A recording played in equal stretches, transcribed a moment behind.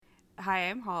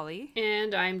Hi, I'm Holly.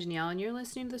 And I'm Danielle, and you're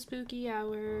listening to the Spooky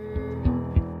Hour.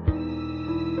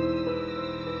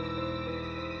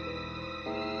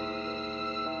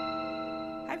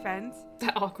 Hi, friends.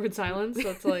 That awkward silence,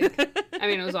 that's like... I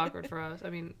mean, it was awkward for us.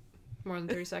 I mean, more than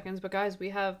 3 seconds. But guys,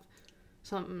 we have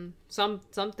something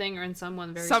or in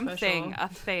someone very special. A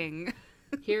thing.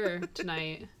 Here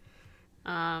tonight.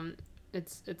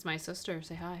 It's my sister.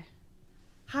 Say hi.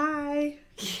 Hi.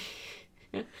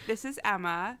 This is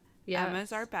Emma. Yes.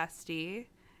 Emma's our bestie.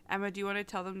 Emma, do you want to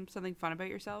tell them something fun about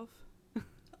yourself?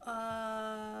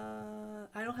 I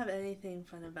don't have anything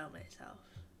fun about myself.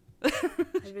 I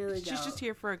really don't. She's just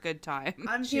here for a good time.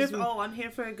 I'm here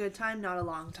for a good time, not a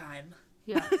long time.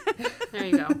 Yeah. There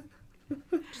you go.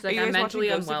 She's like, Are you guys mentally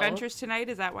watching Ghost unwell. Adventures tonight?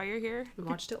 Is that why you're here? We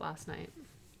watched it last night.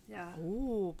 Yeah.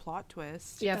 Ooh, plot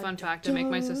twist. Yeah, fun fact, I make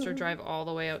my sister drive all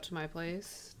the way out to my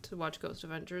place to watch Ghost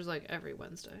Adventures like every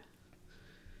Wednesday.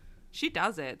 She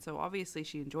does it, so obviously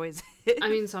she enjoys it. I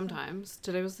mean, sometimes.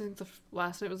 Today was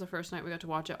last night was the first night we got to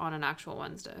watch it on an actual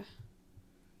Wednesday.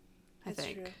 I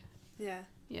think. True. Yeah.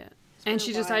 Yeah. And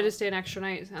she decided to stay an extra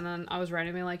night, and then I was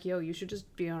writing me like, yo, you should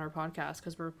just be on our podcast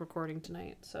because we're recording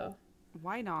tonight, so.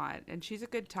 Why not? And she's a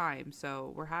good time,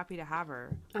 so we're happy to have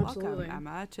her. Absolutely. Welcome,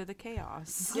 Emma, to the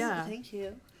chaos. Yeah. Thank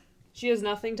you. She has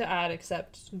nothing to add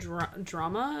except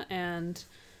drama and...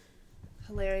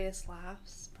 hilarious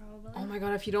laughs, probably. Oh my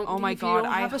god, if you don't,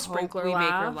 I have a sprinkler laugh.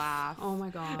 Make her laugh. Oh my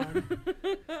god.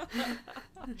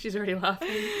 She's already laughing.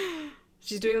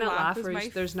 She's doing that laugh where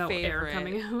there's no air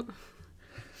coming out.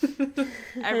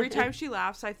 Every time she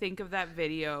laughs, I think of that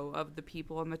video of the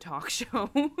people on the talk show.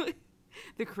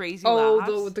 The crazy laughs.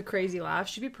 Oh, the crazy laugh.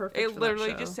 She'd be perfect for that show. It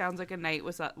literally just sounds like a night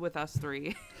with us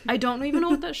three. I don't even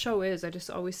know what that show is. I just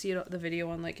always see the video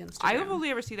on like Instagram. I've only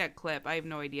ever seen that clip. I have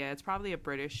no idea. It's probably a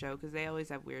British show because they always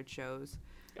have weird shows.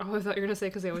 Oh, I thought you were going to say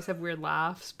because they always have weird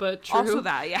laughs, but true. Also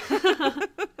that, yeah.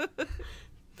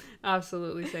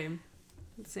 Absolutely same.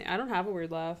 I don't have a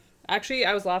weird laugh. Actually,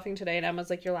 I was laughing today and Emma's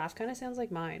like, your laugh kind of sounds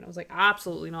like mine. I was like,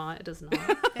 absolutely not. It does not.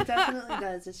 It definitely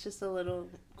does. It's just a little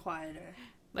quieter.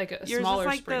 Like a Yours smaller is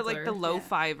like sprinkler. the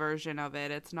lo-fi version of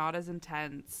it. It's not as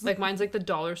intense. Like mine's like the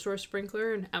dollar store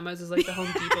sprinkler and Emma's is like the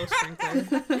Home Depot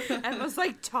sprinkler. Emma's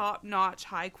like top-notch,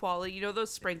 high quality. You know those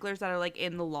sprinklers that are like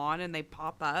in the lawn and they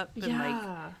pop up? And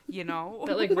like, you know?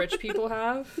 That like rich people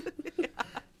have. Yeah.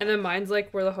 And then mine's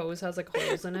like where the hose has like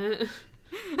holes in it.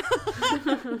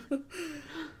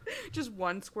 Just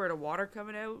one squirt of water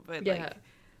coming out, but like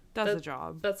does the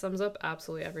job. That sums up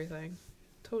absolutely everything.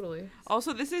 Totally.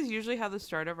 Also, this is usually how the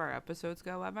start of our episodes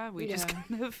go, Emma. We just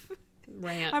kind of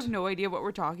rant. Have no idea what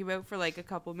we're talking about for like a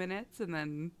couple minutes, and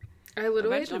then I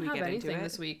literally don't have anything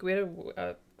this week. We had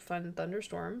a fun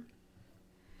thunderstorm.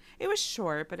 It was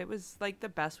short, but it was like the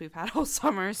best we've had all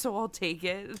summer, so I'll take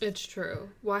it. It's true.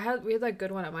 Well, we had that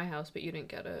good one at my house, but you didn't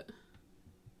get it.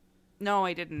 No,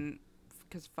 I didn't,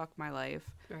 because fuck my life.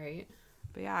 Right.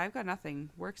 But yeah, I've got nothing.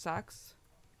 Work sucks.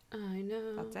 I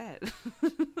know. That's it.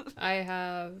 I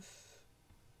have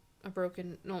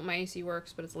my AC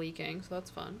works, but it's leaking, so that's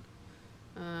fun.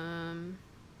 I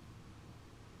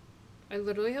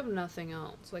literally have nothing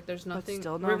else. Like, there's nothing. But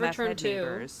still no River meth Turn head 2.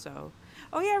 Neighbors, so.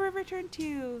 Oh yeah, River Turn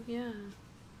 2. Yeah.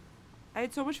 I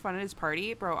had so much fun at his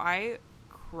party. Bro, I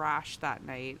crashed that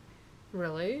night.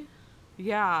 Really?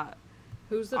 Yeah.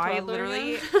 Who's the toddler? I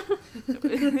literally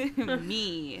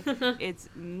me. It's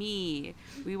me.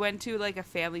 We went to like a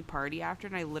family party after,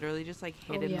 and I literally just like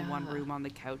hid in the one room on the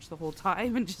couch the whole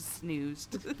time and just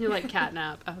snoozed. You're like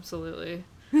catnap, absolutely.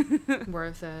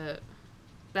 Worth it.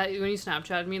 That when you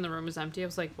Snapchatted me and the room was empty, I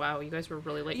was like, wow, you guys were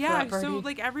really late for that party. So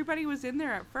like everybody was in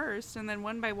there at first, and then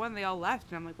one by one they all left,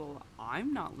 and I'm like, well,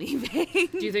 I'm not leaving.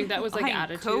 Do you think that was like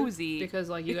attitude? Cozy because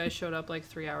like you guys showed up like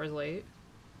 3 hours late?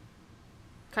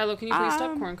 Kylo, can you please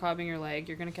stop corn cobbing your leg?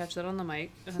 You're gonna catch that on the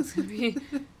mic, and that's gonna be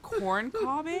corn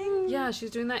cobbing. Yeah, she's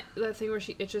doing that thing where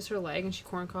she itches her leg and she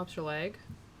corn cobs her leg.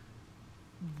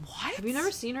 What? Have you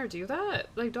never seen her do that?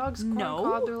 Like dogs corn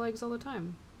cob their legs all the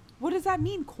time. What does that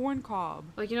mean, corn cob?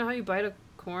 Like, you know how you bite a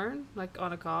corn like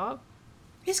on a cob?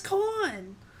 It's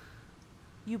corn.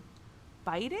 You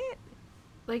bite it?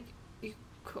 Like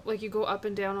you go up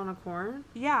and down on a corn?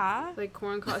 Yeah. Like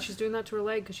corn cob. She's doing that to her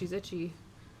leg because she's itchy.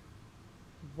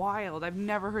 Wild. I've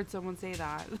never heard someone say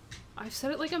that. I've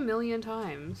said it like 1,000,000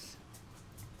 times.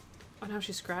 Oh, now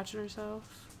she's scratching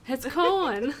herself. It's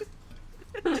corn.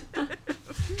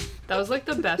 That was like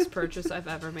the best purchase I've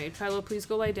ever made. Kylo, please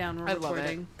go lay down. We're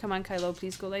recording. Love it. Come on, Kylo,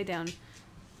 please go lay down.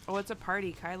 Oh, it's a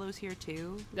party. Kylo's here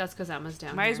too. That's because Emma's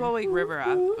down Might here. as well wake River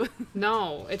up.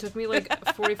 No, it took me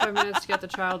like 45 minutes to get the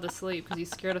child to sleep because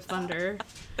he's scared of thunder.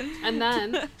 And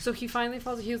then, so he finally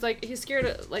falls. He's scared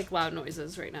of like loud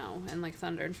noises right now and like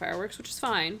thunder and fireworks, which is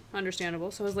fine,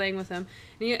 understandable. So I was laying with him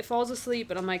and he falls asleep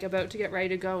and I'm like about to get ready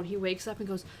to go and he wakes up and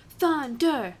goes,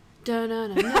 thunder!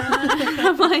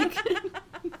 I'm like,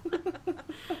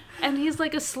 and he's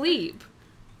like asleep.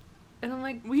 And I'm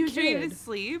like, Were you trying kid. to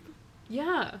sleep?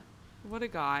 Yeah. What a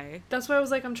guy. That's why I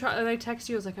was like, and I text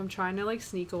you, I was like, I'm trying to like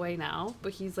sneak away now,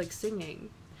 but he's like singing.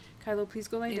 Kylo, please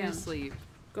go lay down. In sleep.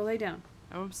 Go lay down.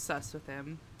 I'm obsessed with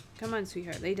him. Come on,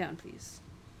 sweetheart, lay down, please.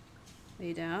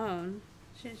 Lay down.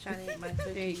 She's trying to eat my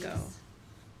cookies. There you go.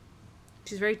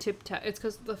 She's very tip-tap. It's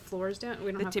because the floor's down.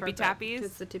 We don't have tippy carpet. tappies?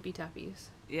 It's the tippy-tappies.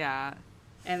 Yeah.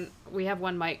 And we have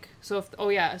one mic. So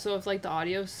if like the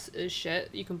audio is shit,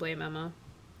 you can blame Emma.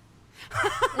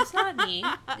 It's not me.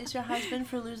 It's your husband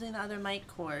for losing the other mic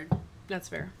cord. That's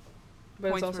fair.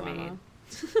 But Points it's also were made. Emma.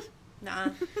 Nah.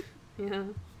 Yeah.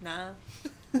 Nah.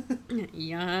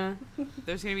 Yeah.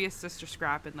 There's gonna be a sister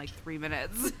scrap in like 3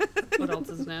 minutes. What else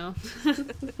is new?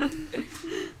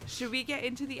 Should we get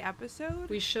into the episode?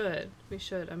 We should.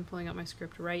 I'm pulling up my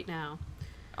script right now.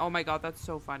 Oh my god, that's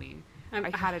so funny. I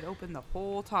had it open the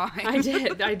whole time. I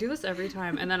did. I do this every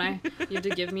time. And then you have to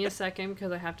give me a second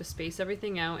because I have to space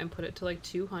everything out and put it to like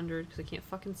 200 because I can't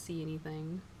fucking see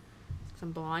anything. Because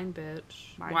I'm blind,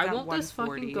 bitch. Mine's Why at won't this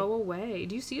 140. fucking go away?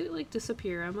 Do you see it like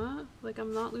disappear, Emma? Like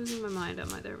I'm not losing my mind,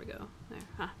 am I? There we go. There.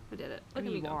 Huh, I did it. I Look at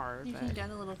mean, me you go. are, You but... can get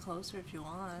a little closer if you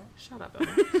want. Shut up,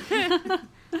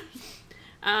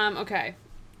 Emma. Okay.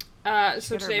 So Get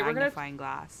her today we're gonna... magnifying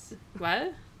glass.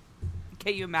 What?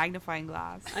 Get you a magnifying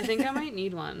glass. I think I might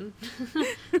need one.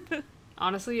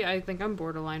 Honestly, I think I'm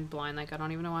borderline blind. Like, I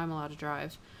don't even know why I'm allowed to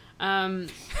drive.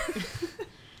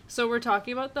 So we're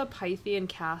talking about the Pythian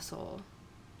castle.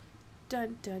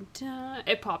 Dun, dun, dun.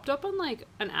 It popped up on, like,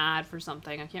 an ad for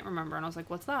something. I can't remember. And I was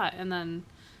like, what's that? And then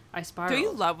I spiraled. Don't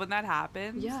you love when that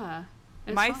happens? Yeah.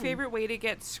 It's My fun. favorite way to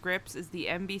get scripts is the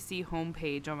NBC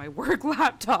homepage on my work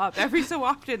laptop. Every so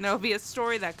often, there'll be a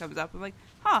story that comes up. I'm like,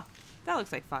 huh. That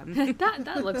looks like fun.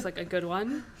 that looks like a good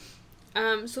one.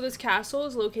 So this castle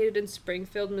is located in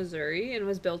Springfield, Missouri, and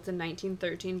was built in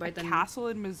 1913 by the castle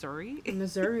in Missouri.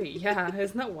 Missouri, yeah,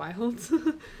 isn't that wild?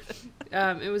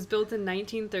 It was built in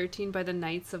 1913 by the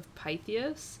Knights of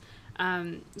Pythian.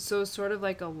 So sort of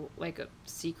like a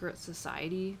secret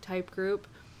society type group.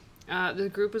 The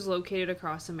group is located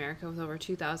across America with over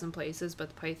 2,000 places, but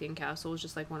the Pythian Castle was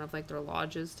just like one of like their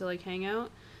lodges to like hang out.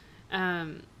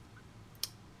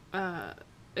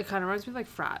 It kind of reminds me of like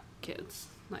frat kids,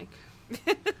 like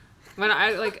when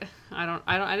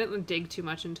I didn't dig too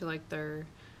much into like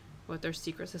what their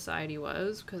secret society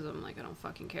was because I'm like I don't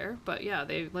fucking care, but yeah,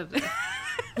 they live there.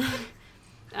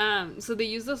 So they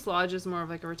use this lodge as more of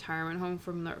like a retirement home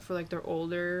for like their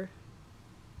older,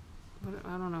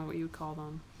 I don't know what you would call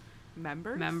them,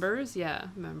 members.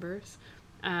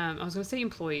 I was gonna say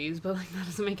employees, but like that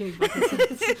doesn't make any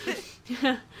fucking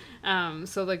sense.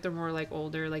 So like they're more like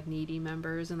older, like needy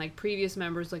members, and like previous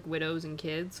members, like widows and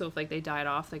kids. So if like they died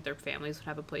off, like their families would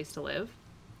have a place to live.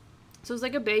 So it's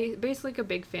like basically like a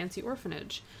big fancy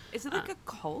orphanage. Is it like a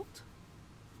cult?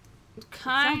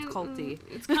 Kind sounds culty.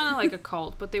 It's kind of like a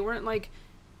cult, but they weren't like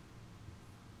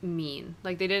mean.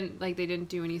 Like they didn't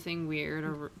do anything weird,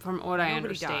 or from what I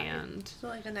understand. Died. So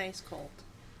like a nice cult.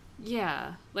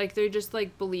 Yeah, like they just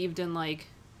like believed in like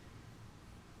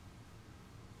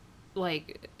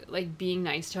being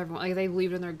nice to everyone. Like they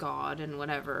believed in their god and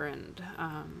whatever, and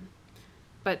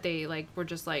but they like were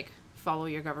just like follow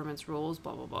your government's rules,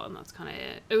 blah blah blah, and that's kind of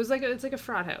it. It's like a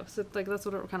frat house. It's like that's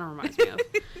what it kind of reminds me of,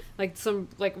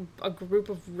 like a group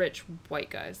of rich white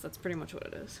guys. That's pretty much what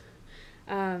it is.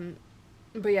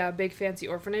 But yeah, big fancy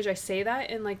orphanage. I say that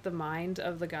in like the mind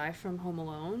of the guy from Home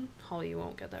Alone. Holly, you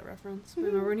won't get that reference.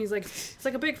 Remember when he's like, it's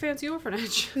like a big fancy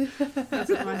orphanage. That's what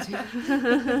it reminds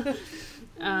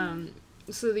me.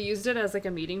 So they used it as like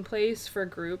a meeting place for a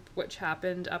group, which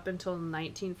happened up until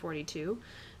 1942.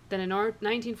 Then in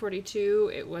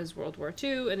 1942, it was World War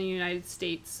II, and the United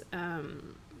States. Wow,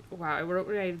 I wrote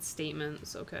United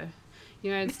Statements. Okay,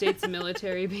 United States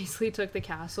military basically took the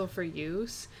castle for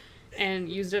use. And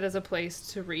used it as a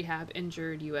place to rehab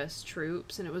injured U.S.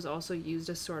 troops, and it was also used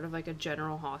as sort of like a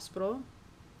general hospital,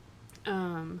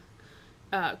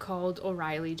 called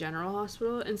O'Reilly General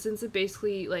Hospital. And since it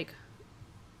basically like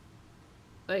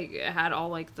it had all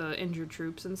like the injured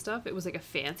troops and stuff, it was like a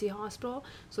fancy hospital.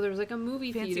 So there was like a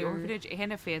movie fancy theater, orphanage,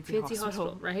 and a fancy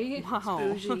hospital, right?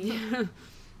 Wow.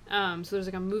 So there's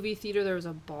like a movie theater. There was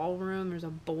a ballroom. There's a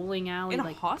bowling alley. In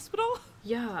a hospital?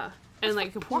 Yeah. and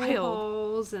like pool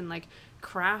halls and like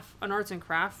an arts and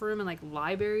craft room and like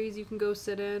libraries you can go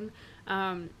sit in.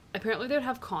 Apparently they'd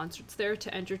have concerts there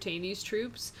to entertain these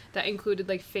troops that included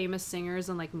like famous singers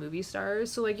and like movie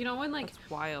stars. So like, you know, when like That's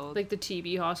wild. like the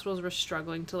TB hospitals were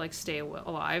struggling to like stay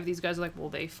alive, these guys are like, well,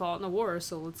 they fought in the war,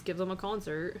 so let's give them a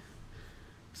concert.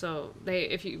 So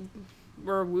if you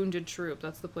were a wounded troop,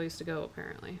 that's the place to go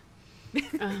apparently.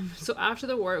 So after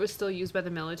the war, it was still used by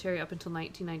the military up until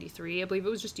 1993. I believe it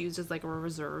was just used as like a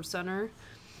reserve center.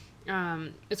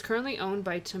 It's currently owned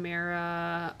by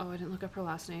Tamara. Oh, I didn't look up her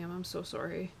last name. I'm so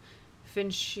sorry.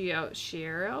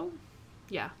 Finciero?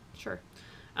 Yeah, sure.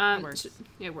 It works.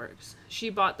 It works. She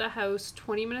bought the house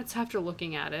 20 minutes after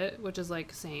looking at it, which is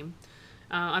like same.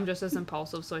 I'm just as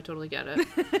impulsive, so I totally get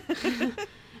it.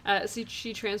 So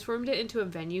she transformed it into a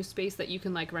venue space that you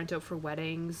can like rent out for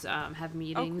weddings, have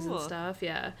meetings and stuff.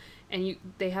 Yeah, and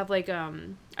they have like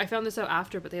I found this out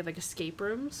after, but they have like escape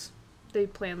rooms. They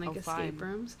plan like escape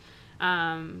rooms,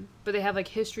 but they have like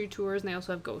history tours and they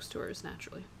also have ghost tours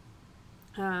naturally.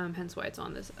 Hence why it's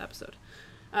on this episode.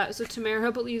 So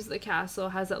Tamara believes the castle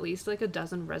has at least like a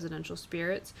dozen residential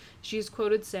spirits. She's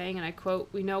quoted saying, and I quote,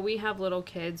 "We know we have little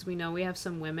kids, we know we have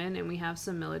some women, and we have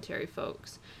some military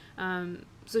folks."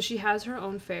 So she has her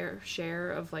own fair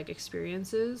share of like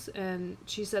experiences, and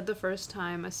she said the first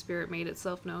time a spirit made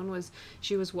itself known was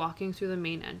she was walking through the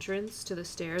main entrance to the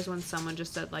stairs when someone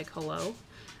just said like hello.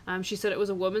 She said it was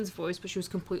a woman's voice, but she was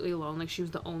completely alone, like she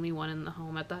was the only one in the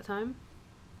home at that time.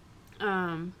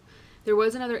 There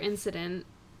was another incident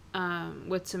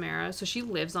with Tamara, so she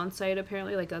lives on site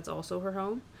apparently, like that's also her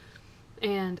home.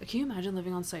 And can you imagine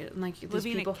living on site and like these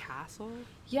living people? in a castle?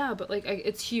 Yeah, but like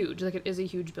it's huge. Like it is a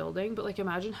huge building. But like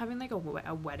imagine having like a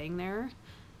wedding there,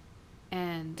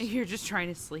 and you're just trying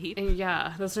to sleep. And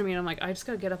yeah, that's what I mean. I'm like, I just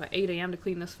gotta get up at 8 a.m. to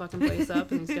clean this fucking place up,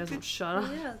 and these guys won't shut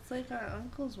up. Yeah, it's like our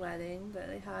uncle's wedding that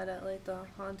they had at like the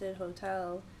haunted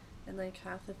hotel, and like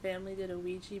half the family did a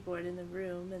Ouija board in the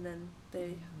room, and then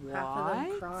half of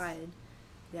them cried.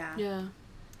 Yeah. Yeah,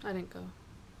 I didn't go.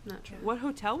 Not true. What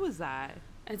hotel was that?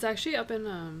 It's actually up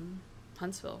in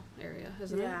Huntsville area,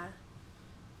 isn't it? Yeah.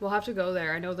 We'll have to go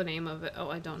there. I know the name of it. Oh,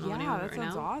 I don't know the name of it right now. Yeah,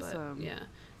 that sounds awesome. But, yeah.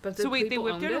 But so wait, they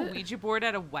whipped out a Ouija board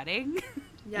at a wedding?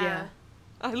 Yeah.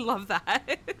 I love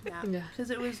that. Yeah. Because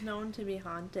it was known to be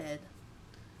haunted.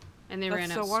 And they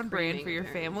ran out so on brand for your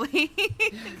family.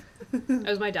 It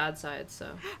was my dad's side, so.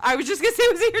 I was just going to say,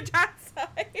 was it your dad's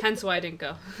side? Hence why I didn't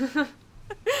go.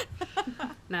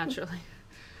 Naturally.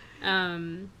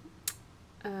 I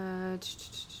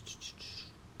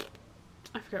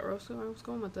forgot where I was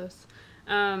going with this.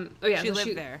 Oh yeah, she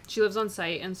lived there. She lives on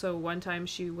site, and so one time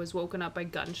she was woken up by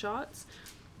gunshots,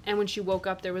 and when she woke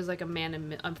up, there was like a man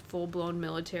in a full-blown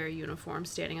military uniform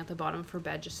standing at the bottom of her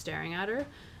bed, just staring at her.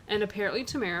 And apparently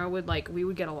Tamara we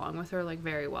would get along with her like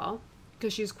very well,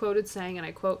 because she's quoted saying, and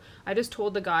I quote, "I just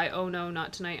told the guy, oh no,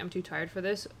 not tonight. I'm too tired for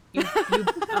this.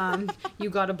 You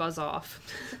gotta buzz off."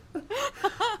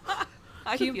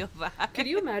 I feel that. Could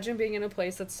you imagine being in a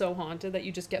place that's so haunted that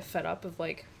you just get fed up of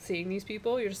like seeing these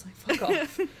people? You're just like, fuck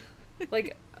off.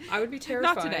 Like, I would be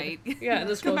terrified. Not tonight. Yeah, and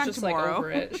this girl's just tomorrow. like over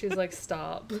it. She's like,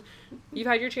 stop. You've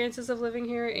had your chances of living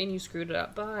here and you screwed it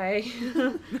up. Bye.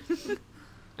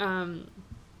 So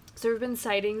there have been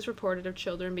sightings reported of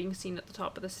children being seen at the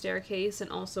top of the staircase,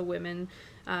 and also women,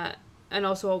 a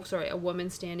woman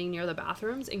standing near the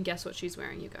bathrooms. And guess what she's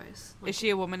wearing, you guys? Is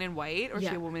she a woman in white, or is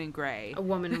she a woman in gray? A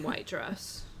woman in white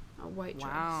dress. A white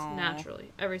dress. Wow.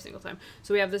 Naturally. Every single time.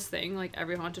 So we have this thing, like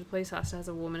every haunted place has to have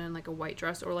a woman in like a white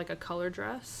dress or like a color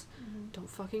dress. Mm-hmm. Don't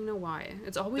fucking know why.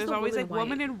 It's always There's always like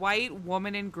woman in white,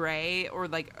 woman in gray, or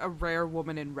like a rare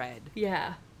woman in red.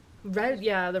 Yeah. Red,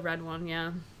 yeah, the red one,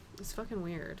 yeah. It's fucking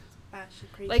weird.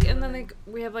 Crazy like, and then like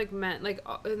we have like men, like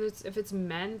if it's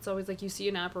men, it's always like you see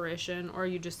an apparition or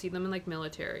you just see them in like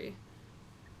military.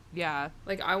 Yeah.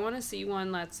 Like I want to see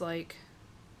one that's like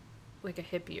a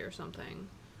hippie or something,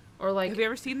 or like. Have you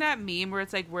ever seen that meme where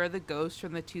it's like we're the ghosts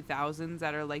from the 2000s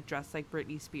that are like dressed like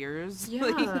Britney Spears?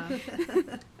 Yeah.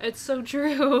 It's so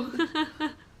true.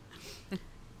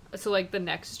 So like the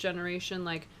next generation,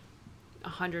 like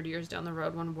 100 years down the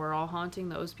road, when we're all haunting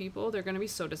those people, they're gonna be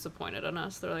so disappointed in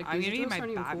us. They're like, I'm gonna be in my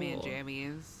Batman cool.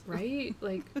 jammies, right?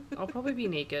 Like, I'll probably be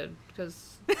naked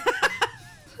because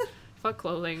fuck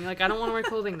clothing. Like, I don't want to wear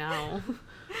clothing now.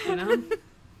 You know,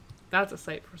 that's a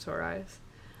sight for sore eyes.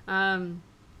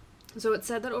 So it's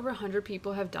said that over 100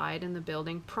 people have died in the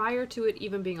building prior to it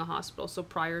even being a hospital. So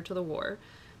prior to the war,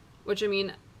 which I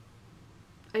mean,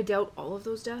 I doubt all of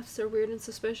those deaths are weird and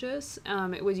suspicious.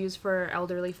 It was used for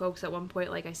elderly folks at one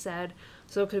point, like I said,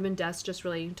 so it could have been deaths just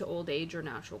relating to old age or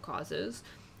natural causes.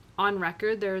 on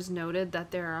record, there is noted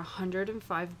that there are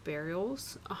 105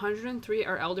 burials. 103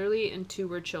 are elderly and 2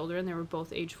 were children. They were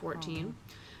both age 14.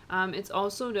 It's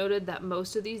also noted that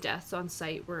most of these deaths on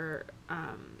site were,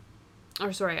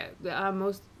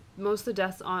 most of the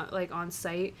deaths on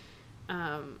site,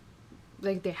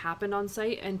 they happened on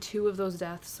site, and 2 of those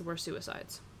deaths were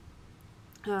suicides.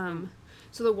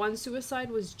 So the one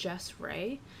suicide was Jess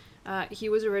Ray. He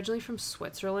was originally from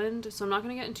Switzerland, so I'm not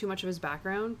going to get into too much of his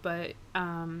background, but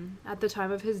at the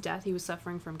time of his death, he was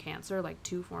suffering from cancer,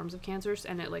 2 forms of cancer,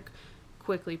 and it,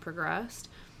 quickly progressed.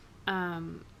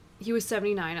 He was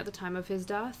 79 at the time of his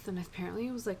death, and apparently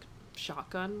it was,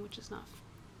 shotgun, which is not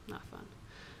fun.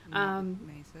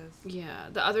 Yeah,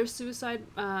 the other suicide,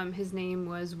 his name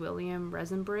was William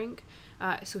Resenbrink,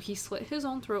 so he slit his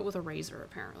own throat with a razor,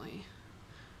 apparently.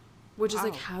 Which is,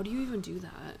 how do you even do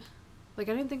that? I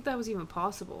didn't think that was even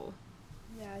possible.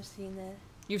 Yeah, I've seen it.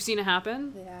 You've seen it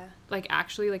happen? Yeah.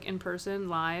 Actually, in person,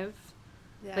 live?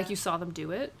 Yeah. You saw them do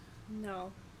it?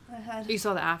 No. You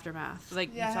saw the aftermath? You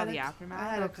saw the aftermath?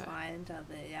 I had a client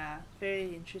of it, yeah.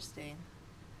 Very interesting.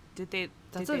 Did they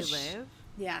live?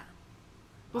 Yeah.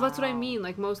 Well, that's what I mean.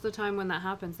 Most of the time when that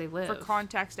happens, they live. For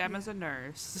context, Emma's a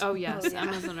nurse. Oh, yes.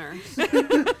 Emma's a nurse.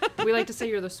 We like to say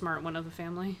you're the smart one of the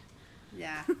family.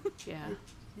 Yeah. Yeah.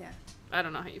 Yeah. I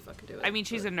don't know how you fucking do it. I mean,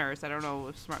 she's a nurse. I don't know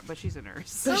if smart, but she's a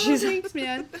nurse. So thanks,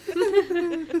 man.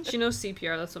 She knows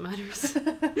CPR. That's what matters.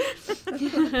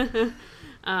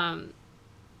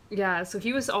 Yeah, so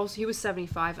he was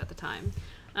 75 at the time.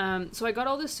 So I got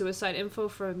all this suicide info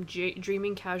from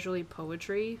Dreaming Casually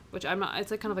Poetry, which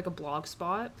it's kind of like a blog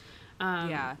spot.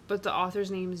 Yeah. But the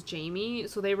author's name is Jamie,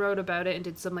 so they wrote about it and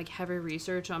did some heavy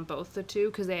research on both the two,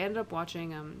 because they ended up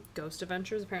watching Ghost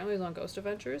Adventures. Apparently it was on Ghost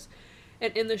Adventures,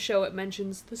 and in the show it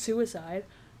mentions the suicide,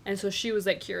 and so she was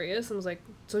curious and was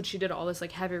so she did all this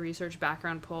heavy research,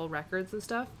 background pull, records and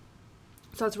stuff.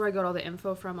 So that's where I got all the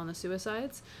info from on the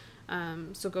suicides.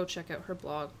 So go check out her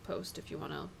blog post if you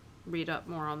want to read up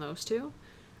more on those two.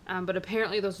 But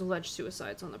apparently those alleged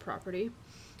suicides on the property.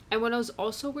 And what was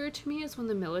also weird to me is when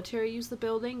the military used the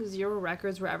building, 0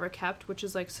 records were ever kept, which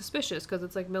is suspicious because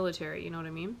it's military, you know what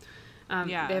I mean?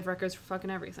 Yeah. They have records for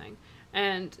fucking everything.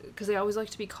 And because they always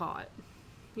like to be caught.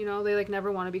 You know, they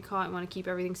never want to be caught and want to keep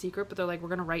everything secret, but they're we're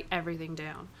going to write everything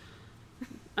down.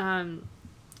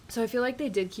 So I feel they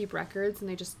did keep records, and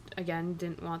they just, again,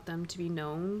 didn't want them to be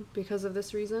known because of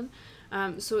this reason.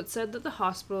 So it said that the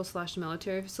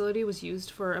hospital/military facility was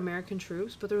used for American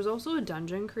troops, but there was also a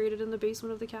dungeon created in the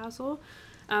basement of the castle.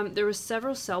 There were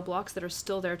several cell blocks that are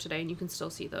still there today, and you can still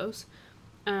see those.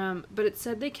 But it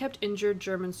said they kept injured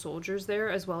German soldiers there,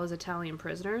 as well as Italian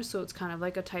prisoners, so it's kind of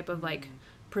a type of,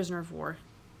 prisoner of war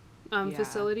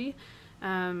facility.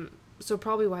 So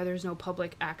probably why there's no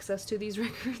public access to these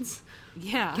records.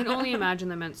 Yeah. I can only imagine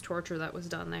the immense torture that was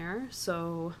done there.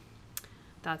 So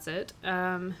that's it.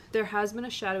 There has been a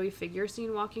shadowy figure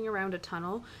seen walking around a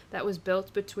tunnel that was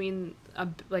built between a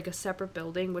separate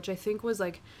building, which I think was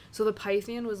so the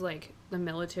Pythian was the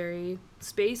military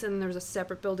space, and there was a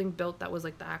separate building built that was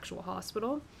the actual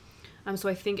hospital. So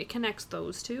I think it connects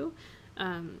those two.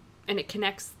 And it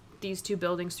connects these 2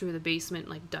 buildings through the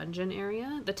basement dungeon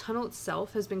area. The tunnel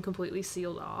itself has been completely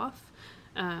sealed off,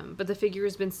 but the figure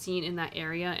has been seen in that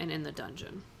area and in the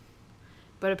dungeon.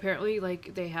 But apparently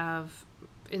they have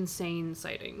insane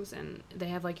sightings, and they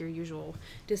have your usual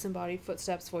disembodied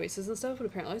footsteps, voices and stuff, but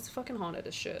apparently it's fucking haunted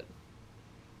as shit.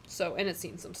 So, and it's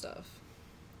seen some stuff.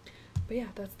 But yeah,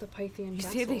 that's the Pythian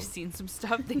castle. You say they've seen some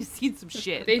stuff? They've seen some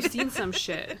shit. They've seen some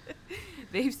shit.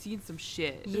 They've seen some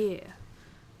shit. Yeah.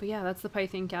 But yeah, that's the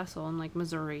Pythian Castle in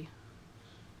Missouri.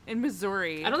 In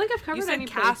Missouri. I don't think I've covered any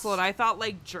castle, and I thought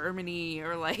Germany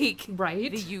or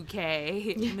right? the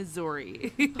UK. Yeah.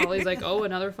 Missouri. Holly's oh,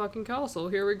 another fucking castle.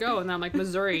 Here we go. And then I'm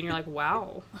Missouri, and you're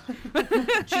wow.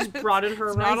 She's broadened her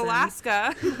horizons. Not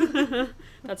Alaska.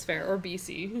 That's fair. Or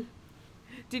BC.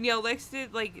 Danielle likes to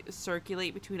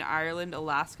circulate between Ireland,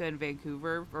 Alaska, and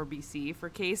Vancouver or BC for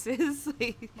cases.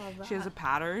 She has a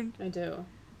pattern. I do.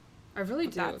 I really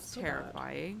do. That's so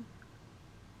terrifying.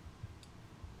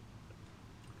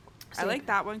 I like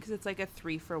that one because it's a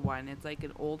 3-for-1. It's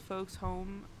an old folks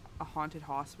home, a haunted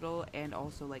hospital, and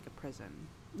also a prison.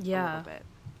 Yeah. A little bit.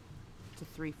 It's a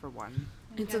 3-for-1.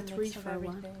 It's a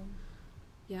 3-for-1.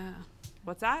 Yeah.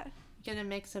 What's that? Get a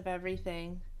mix of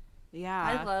everything. Yeah.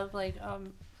 I love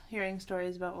hearing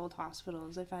stories about old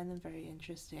hospitals. I find them very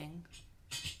interesting.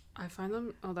 I find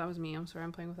them. Oh, that was me. I'm sorry.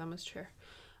 I'm playing with Emma's chair.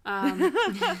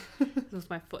 This was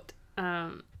my foot.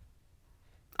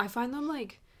 I find them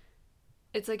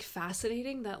it's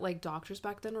fascinating that doctors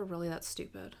back then were really that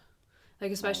stupid,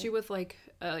 especially with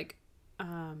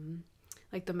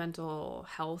like the mental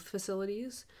health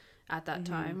facilities at that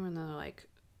time, and they're like,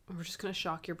 we're just gonna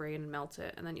shock your brain and melt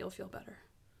it, and then you'll feel better.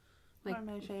 Like, or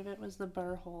my favorite was the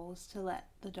burr holes to let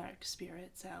the dark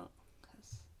spirits out.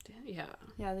 Yeah,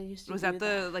 they used to. Was that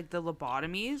the like the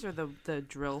lobotomies or the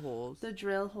drill holes? The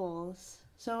drill holes.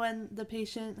 So when the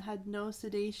patient had no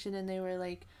sedation and they were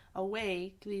like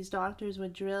awake, these doctors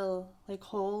would drill like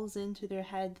holes into their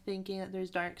head, thinking that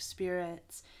there's dark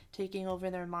spirits taking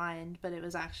over their mind, but it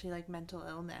was actually like mental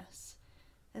illness.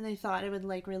 And they thought it would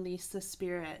like release the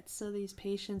spirits. So these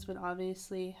patients would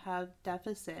obviously have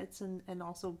deficits and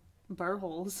also burr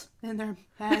holes in their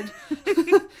head.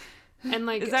 And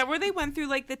like, is that where they went through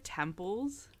like the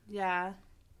temples? Yeah.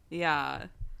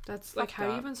 That's like, how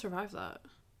do you even survive that?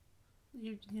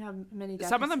 You have many deficits.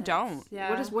 Some of them don't. Yeah.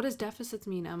 What does deficits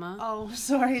mean, Emma? Oh,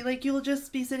 sorry. Like, you'll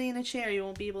just be sitting in a chair. You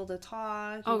won't be able to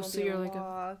talk. So you're like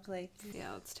walk.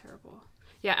 Yeah, that's terrible.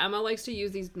 Yeah, Emma likes to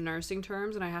use these nursing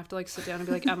terms, and I have to like sit down and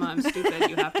be like, Emma, I'm stupid.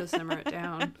 You have to simmer it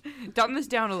down. Dumb this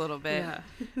down a little bit. Yeah.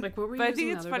 Like, what were you? But I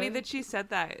think it's funny that she said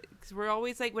that, because we're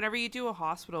always like, whenever you do a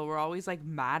hospital, we're always like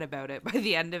mad about it by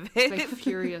the end of it. Like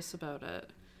furious about it.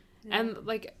 Yeah. And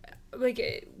like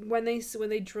when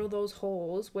they drill those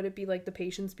holes, would it be like the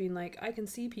patients being like, I can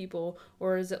see people,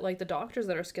 or is it like the doctors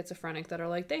that are schizophrenic that are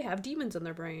like, they have demons in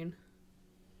their brain?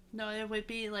 No, it would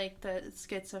be like the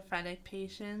schizophrenic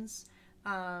patients.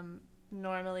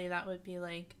 Normally that would be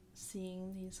like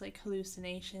seeing these like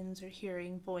hallucinations or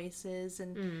hearing voices,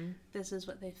 and this is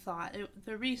what they thought.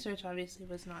 The research obviously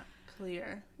was not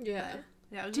clear. Yeah.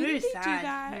 Yeah, it was very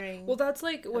sad hearing. Well, that's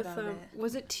like with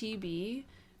was it TB,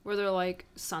 where they're like,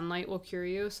 sunlight will cure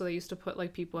you, so they used to put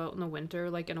like people out in the winter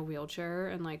like in a wheelchair,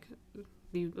 and like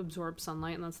you absorb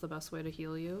sunlight, and that's the best way to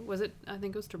heal you. Was it? I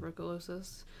think it was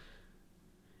tuberculosis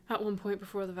at one point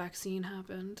before the vaccine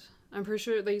happened. I'm pretty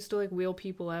sure they used to like wheel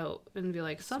people out and be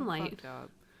like, sunlight.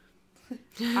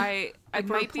 I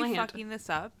might be fucking this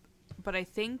up, but I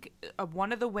think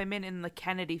one of the women in the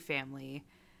Kennedy family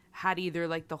had either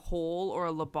like the hole or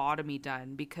a lobotomy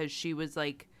done, because she was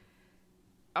like,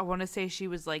 I want to say she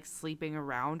was like sleeping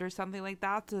around or something like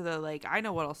that. So they're like, I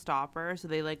know what'll stop her. So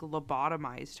they like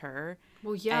lobotomized her.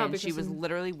 Well, yeah, and she was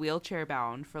literally wheelchair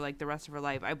bound for like the rest of her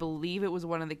life. I believe it was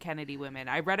one of the Kennedy women.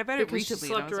 I read about it recently.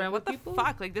 She slept and I was around like, what with the people?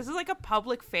 fuck? Like, this is like a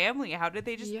public family. How did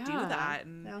they just do that?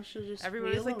 And now she'll just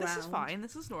everyone was like, wheel this is around. fine.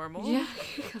 This is normal. Yeah,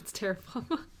 that's terrible.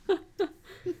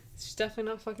 She's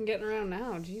definitely not fucking getting around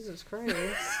now. Jesus Christ.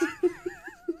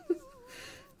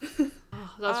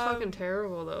 Oh, that's fucking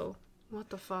terrible, though. What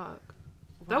the fuck?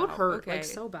 That would hurt, like,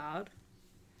 so bad.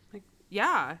 Like,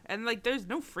 yeah, and, like, there's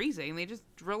no freezing. They just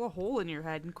drill a hole in your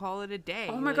head and call it a day.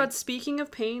 Oh my god, speaking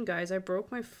of pain, guys, I broke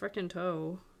my frickin'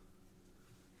 toe.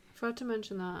 Forgot to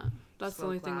mention that. That's the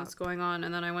only thing that's going on.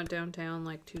 And then I went downtown,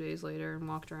 like, 2 days later and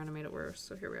walked around and made it worse.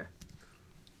 So here we are.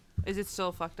 Is it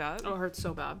still fucked up? Oh, it hurts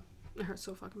so bad. It hurts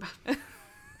so fucking bad.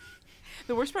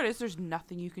 The worst part is there's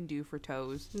nothing you can do for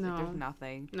toes. No. Like, there's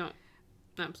nothing. No.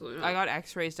 Absolutely not. I got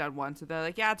x-rays done once, and they're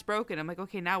like, yeah, it's broken. I'm like,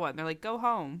 okay, now what? And they're like, go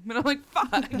home. And I'm like,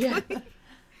 fuck. Yeah.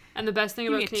 And the best thing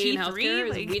about Canadian healthcare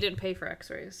is like, we didn't pay for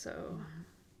x-rays, so...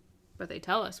 But they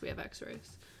tell us we have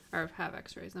x-rays. Or have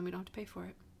x-rays, then we don't have to pay for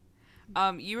it.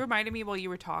 You reminded me while you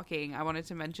were talking, I wanted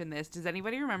to mention this. Does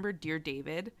anybody remember Dear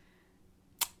David?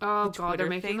 Oh, God, they're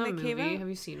making a movie. Have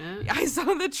you seen it? I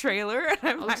saw the trailer, and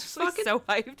I'm actually so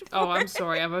hyped for it. Oh, I'm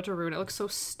sorry. I'm about to ruin it. It looks so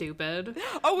stupid.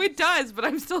 Oh, it does, but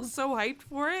I'm still so hyped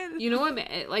for it. You know what?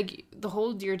 Like, the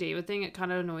whole Dear David thing, it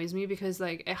kind of annoys me because,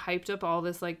 like, it hyped up all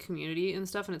this, like, community and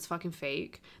stuff, and it's fucking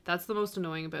fake. That's the most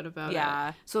annoying bit about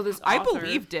it. So this author... I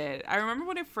believed it. I remember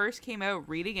when it first came out,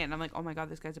 reading it, and I'm like, oh my god,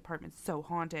 this guy's apartment's so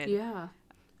haunted. Yeah.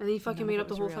 And he fucking made up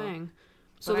the whole thing.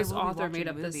 So this author made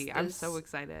up this I'm so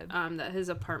excited. That his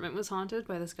apartment was haunted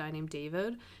by this guy named David,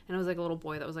 and it was like a little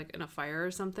boy that was like in a fire or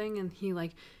something, and he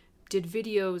like did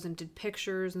videos and did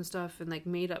pictures and stuff and like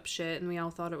made up shit, and we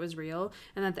all thought it was real.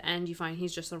 And at the end, you find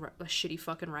he's just a shitty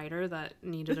fucking writer that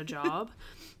needed a job,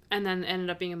 and then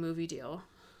ended up being a movie deal.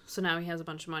 So now he has a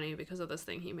bunch of money because of this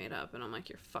thing he made up, and I'm like,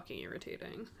 you're fucking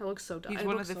irritating. It looks so dumb. He's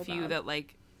one of the few that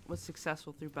like was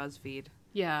successful through BuzzFeed.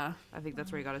 Yeah. I think that's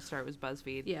where you got to start, was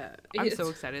BuzzFeed. Yeah. I'm so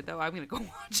excited, though. I'm going to go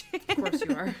watch it. Of course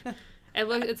you are.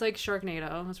 It's like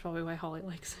Sharknado. That's probably why Holly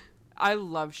likes it. I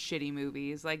love shitty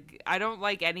movies. Like, I don't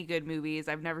like any good movies.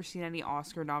 I've never seen any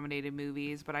Oscar-nominated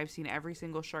movies, but I've seen every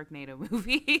single Sharknado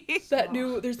movie.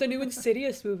 There's the new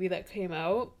Insidious movie that came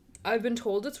out. I've been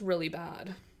told it's really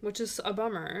bad, which is a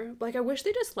bummer. Like, I wish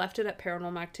they just left it at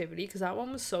Paranormal Activity, because that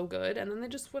one was so good, and then they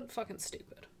just went fucking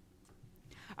stupid.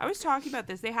 I was talking about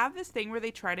this. They have this thing where they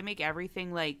try to make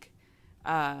everything like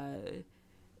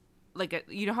like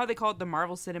you know how they call it the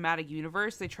Marvel Cinematic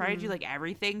Universe? They try to do like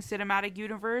everything cinematic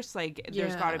universe. Like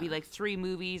there's got to be like 3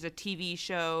 movies, a TV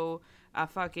show, a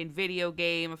fucking video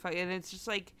game, and it's just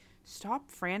like, stop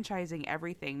franchising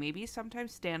everything. Maybe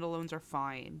sometimes standalones are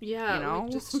fine. Yeah, you know?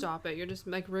 like, just stop it. You're just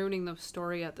like ruining the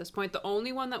story at this point. The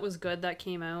only one that was good that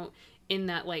came out in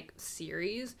that like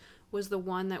series was the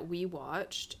one that we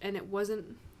watched, and it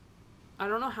wasn't, I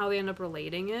don't know how they end up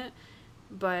relating it,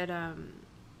 but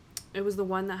it was the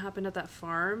one that happened at that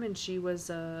farm, and she was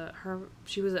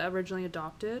originally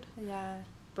adopted. Yeah.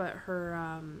 But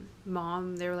her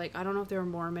mom, they were like, I don't know if they were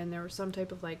Mormon, there was some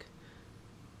type of like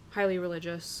highly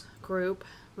religious group.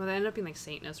 Well, they ended up being like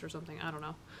Satanists or something, I don't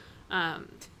know.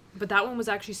 But that one was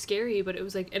actually scary, but it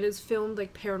was like, it is filmed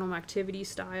like Paranormal Activity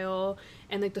style,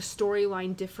 and like the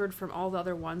storyline differed from all the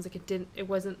other ones. Like it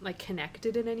wasn't like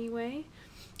connected in any way.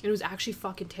 It was actually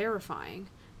fucking terrifying.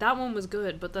 That one was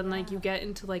good, but then like you get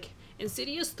into like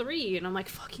Insidious 3, and I'm like,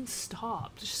 fucking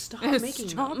stop. Just stop making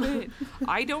them. It.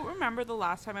 I don't remember the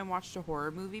last time I watched a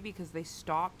horror movie because they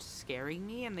stopped scaring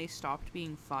me and they stopped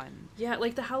being fun. Yeah,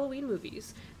 like the Halloween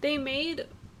movies. They made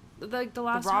like the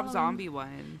last Rob Zombie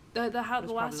one. The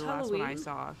last Halloween one I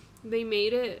saw. They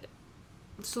made it,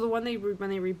 so the one when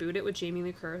they reboot it with Jamie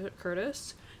Lee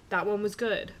Curtis, that one was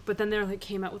good. But then they like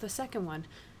came out with a second one,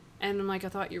 and I'm like, I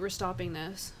thought you were stopping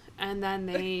this. And then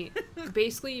they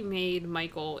basically made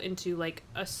Michael into like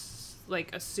a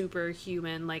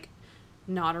superhuman, like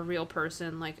not a real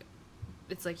person. Like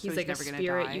it's like he's like a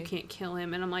spirit. You can't kill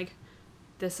him. And I'm like,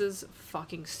 this is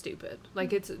fucking stupid.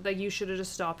 Like it's like you should have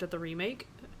just stopped at the remake,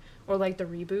 or like the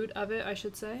reboot of it, I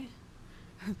should say.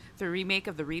 The remake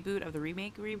of the reboot of the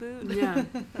remake reboot. Yeah,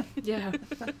 yeah.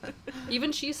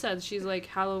 Even she said, she's like,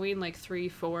 Halloween like 3,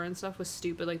 4 and stuff was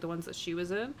stupid. Like the ones that she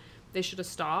was in. They should have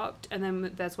stopped, and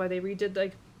then that's why they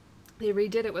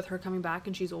redid it with her coming back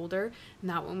and she's older, and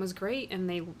that one was great, and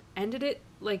they ended it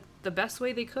like the best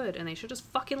way they could, and they should just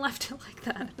fucking left it like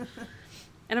that.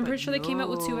 And I'm pretty sure they came out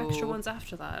with 2 extra ones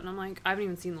after that, and I'm like, I haven't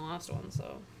even seen the last one,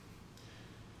 so.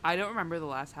 I don't remember the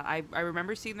last. I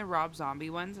remember seeing the Rob Zombie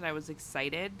ones, and I was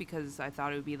excited because I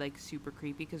thought it would be like super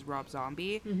creepy because Rob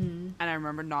Zombie, and I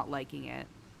remember not liking it.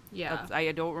 Yeah. I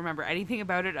don't remember anything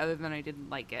about it other than I didn't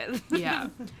like it. Yeah.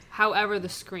 However, the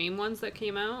Scream ones that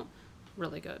came out,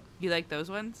 really good. You like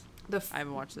those ones? I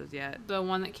haven't watched those yet. The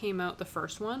one that came out, the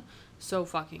first one, so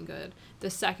fucking good. The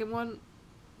second one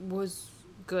was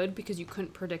good because you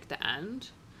couldn't predict the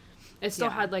end. It still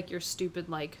had like your stupid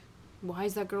like, why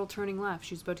is that girl turning left?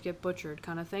 She's about to get butchered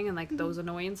kind of thing, and like those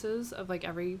annoyances of like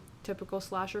every typical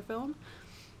slasher film.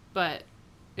 But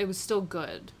it was still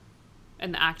good.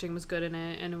 And the acting was good in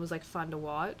it, and it was, like, fun to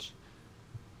watch.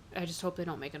 I just hope they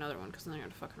don't make another one, because then they're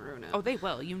going to fucking ruin it. Oh, they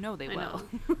will. You know they will.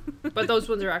 Know. But those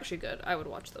ones are actually good. I would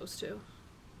watch those, too.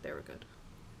 They were good.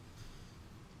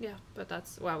 Yeah, but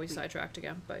that's... Wow, we sidetracked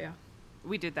again, but yeah.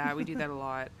 We did that. We do that a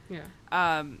lot. Yeah.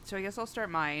 So I guess I'll start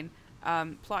mine.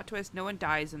 Plot twist, no one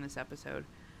dies in this episode.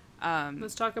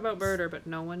 Let's talk about murder, but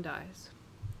no one dies.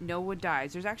 No one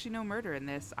dies. There's actually no murder in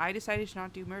this. I decided to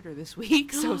not do murder this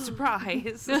week, so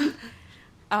surprise.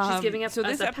 She's giving up so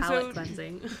us this a palate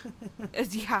cleansing.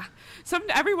 Yeah.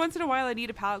 Every once in a while I need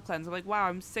a palate cleanse. I'm like, wow,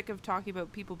 I'm sick of talking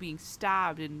about people being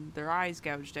stabbed and their eyes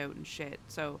gouged out and shit.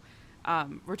 So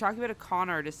we're talking about a con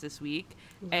artist this week,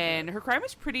 and her crime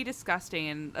is pretty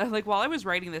disgusting. And like while I was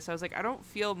writing this, I was like, I don't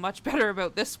feel much better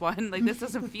about this one. Like this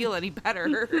doesn't feel any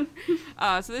better.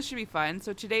 So this should be fun.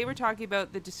 So today we're talking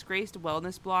about the disgraced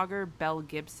wellness blogger Belle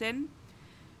Gibson.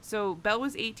 So Belle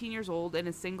was 18 years old and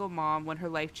a single mom when her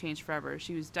life changed forever.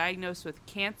 She was diagnosed with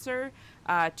cancer.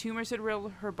 Tumors had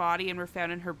riddled her body and were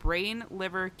found in her brain,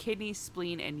 liver, kidneys,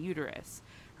 spleen, and uterus.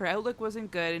 Her outlook wasn't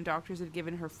good, and doctors had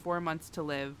given her 4 months to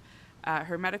live.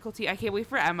 Her medical team... I can't wait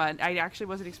for Emma. I actually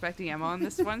wasn't expecting Emma on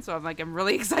this one, so I'm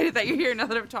really excited that you're here now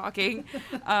that I'm talking.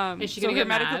 Is she gonna get her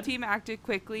medical mad? team acted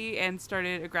quickly and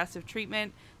started aggressive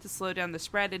treatment to slow down the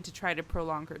spread and to try to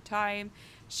prolong her time.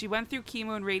 She went through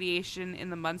chemo and radiation in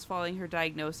the months following her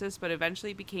diagnosis, but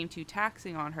eventually it became too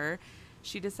taxing on her.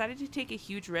 She decided to take a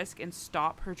huge risk and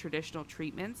stop her traditional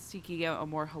treatments, seeking out a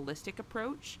more holistic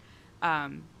approach.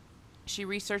 She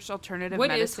researched alternative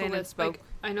medicine and spoke... Like,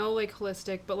 I know, like,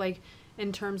 holistic, but, like,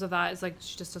 in terms of that, it's like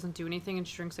she just doesn't do anything and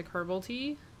she drinks, like, herbal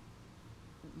tea?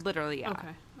 Literally, yeah.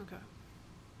 Okay.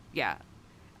 Yeah.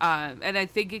 And I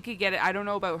think it could get... I don't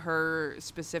know about her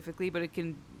specifically, but it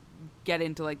can get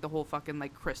into, like, the whole fucking,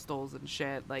 like, crystals and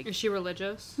shit. Like, is she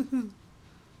religious?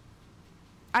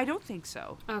 I don't think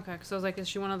so. Okay, because I was like, is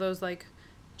she one of those, like,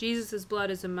 Jesus' blood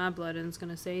is in my blood and it's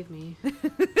going to save me?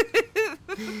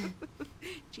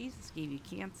 Jesus gave you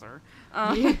cancer.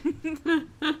 Yeah.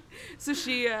 So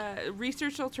she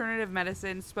researched alternative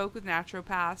medicine, spoke with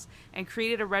naturopaths, and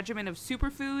created a regimen of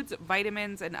superfoods,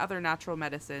 vitamins, and other natural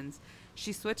medicines.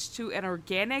 She switched to an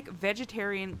organic,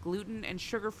 vegetarian, gluten, and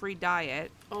sugar-free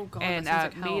diet. Oh, God, and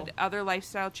that sounds like made hell. other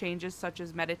lifestyle changes such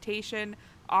as meditation,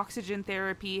 oxygen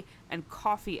therapy, and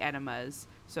coffee enemas.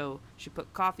 So she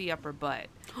put coffee up her butt.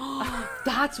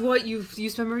 That's what you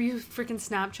remember you freaking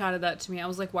Snapchatted that to me. I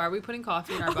was like, why are we putting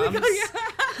coffee in our bums?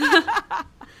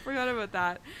 Forgot about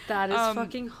that. That is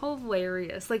fucking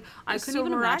hilarious. Like, I couldn't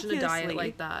even imagine a diet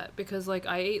like that because, like,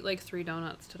 I ate like 3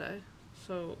 donuts today.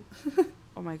 So.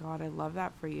 Oh my God, I love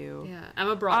that for you. Yeah, I'm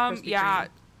a broad Krispy yeah.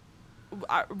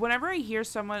 Kreme. Whenever I hear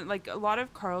someone, like a lot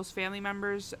of Carl's family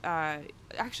members,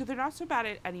 actually they're not so bad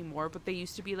at anymore, but they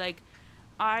used to be like,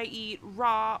 I eat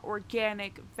raw,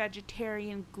 organic,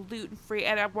 vegetarian, gluten-free.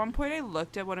 And at one point I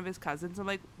looked at one of his cousins. I'm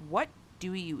like, what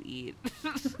do you eat?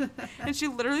 And she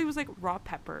literally was like, raw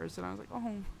peppers. And I was like,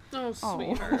 oh,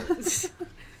 sweetheart.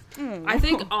 I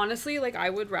think, honestly, like, I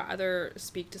would rather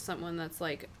speak to someone that's,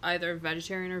 like, either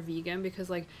vegetarian or vegan because,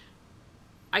 like,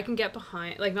 I can get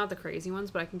behind, like, not the crazy ones,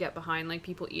 but I can get behind, like,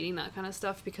 people eating that kind of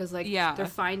stuff because, like, they're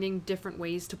finding different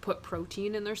ways to put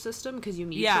protein in their system because you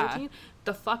need protein.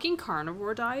 The fucking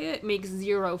carnivore diet makes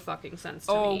zero fucking sense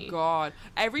to me. Oh, God.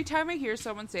 Every time I hear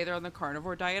someone say they're on the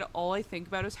carnivore diet, all I think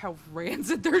about is how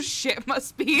rancid their shit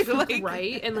must be. Like,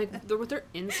 right? And, like, what their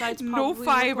insides probably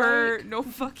no fiber, like. No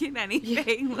fucking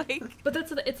anything. Like, but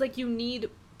it's like you need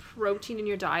protein in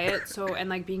your diet, so, and,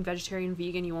 like, being vegetarian,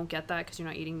 vegan, you won't get that because you're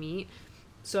not eating meat.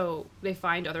 So they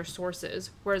find other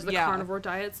sources. Whereas the carnivore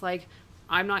diet's like,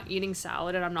 I'm not eating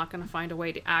salad and I'm not going to find a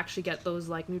way to actually get those,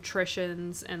 like,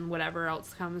 nutritions and whatever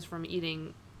else comes from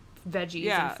eating veggies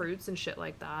and fruits and shit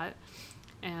like that.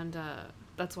 And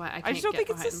that's why I can't I just don't think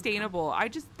it's sustainable. I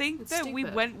just think that we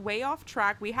went way off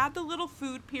track. We had the little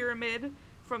food pyramid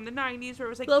from the 90s where it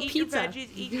was like, eat your veggies,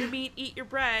 eat your meat, eat your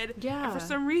bread. Yeah. And for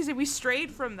some reason we strayed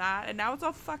from that and now it's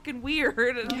all fucking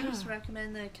weird. I'll just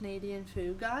recommend the Canadian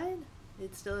Food Guide.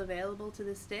 It's still available to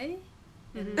this day,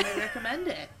 and I recommend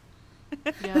it.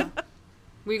 Yeah.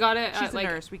 We got it. She's a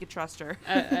nurse. We could trust her.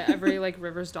 At every, like,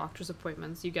 Rivers doctor's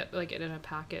appointments, you get, like, it in a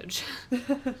package.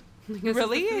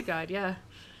 Really? Food guide, yeah.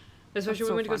 Especially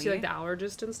when we went to go see, like, the funny.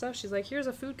 allergist and stuff. She's like, here's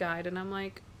a food guide. And I'm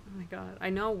like, oh my God, I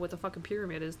know what the fucking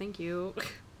pyramid is. Thank you.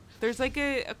 There's, like,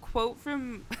 a quote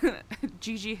from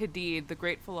Gigi Hadid, the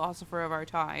great philosopher of our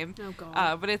time. Oh,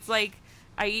 God. But it's like,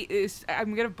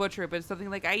 I'm going to butcher it, but it's something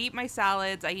like, I eat my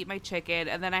salads, I eat my chicken,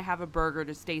 and then I have a burger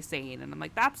to stay sane. And I'm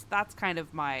like, that's kind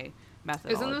of my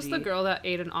methodology. Isn't this the girl that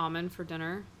ate an almond for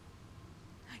dinner?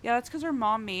 Yeah, that's because her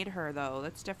mom made her, though.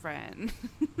 That's different.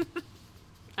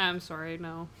 I'm sorry,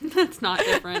 no. That's not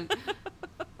different.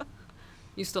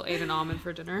 You still ate an almond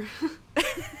for dinner.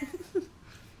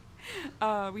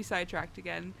 We sidetracked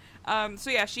again. So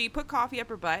yeah, she put coffee up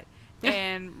her butt,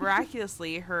 and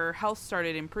miraculously, her health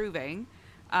started improving.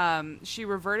 She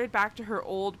reverted back to her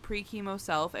old pre-chemo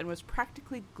self and was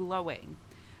practically glowing.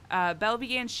 Belle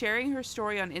began sharing her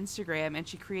story on Instagram, and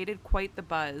she created quite the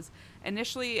buzz.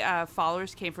 Initially,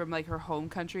 followers came from, like, her home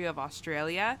country of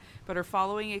Australia, but her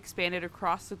following expanded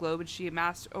across the globe, and she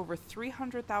amassed over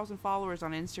 300,000 followers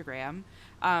on Instagram.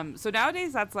 So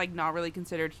nowadays, that's, like, not really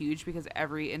considered huge because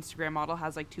every Instagram model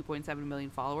has, like, 2.7 million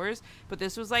followers. But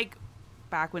this was, like,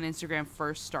 back when Instagram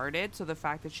first started, so the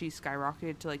fact that she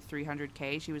skyrocketed to, like,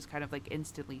 300K, she was kind of, like,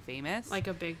 instantly famous. Like,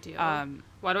 a big deal.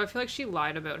 Why do I feel like she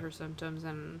lied about her symptoms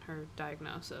and her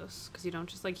diagnosis? Because you don't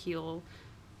just, like, heal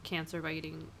cancer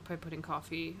by putting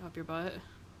coffee up your butt.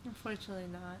 Unfortunately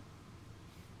not.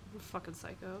 I'm a fucking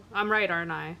psycho. I'm right,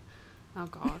 aren't I? Oh,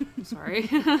 God. I'm sorry.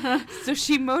 So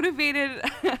she motivated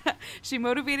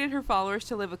her followers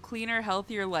to live a cleaner,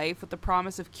 healthier life with the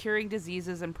promise of curing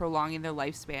diseases and prolonging their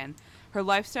lifespan. Her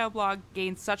lifestyle blog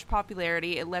gained such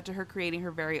popularity, it led to her creating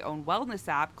her very own wellness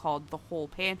app called The Whole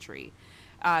Pantry.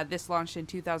 This launched in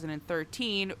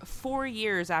 2013, 4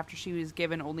 years after she was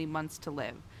given only months to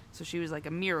live. So she was like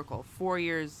a miracle 4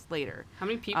 years later. How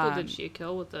many people did she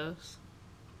kill with this?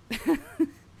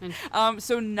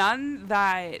 So none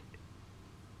that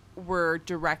were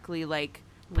directly, like,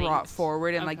 brought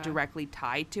forward and like directly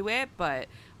tied to it, but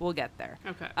we'll get there.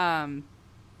 Okay.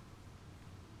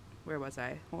 Where was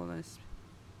I? Hold on.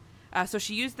 So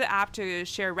she used the app to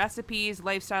share recipes,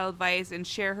 lifestyle advice, and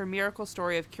share her miracle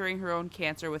story of curing her own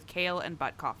cancer with kale and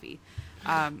butt coffee.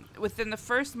 Within the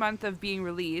first month of being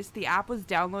released, the app was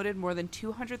downloaded more than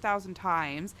 200,000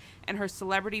 times, and her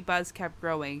celebrity buzz kept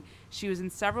growing. She was in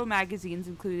several magazines,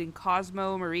 including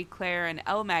Cosmo, Marie Claire, and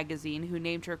Elle magazine, who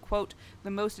named her, quote,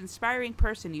 the most inspiring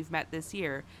person you've met this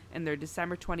year, in their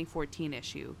December 2014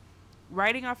 issue.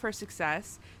 Riding off her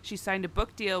success, she signed a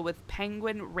book deal with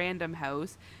Penguin Random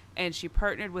House, and she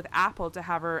partnered with Apple to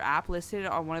have her app listed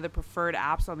on one of the preferred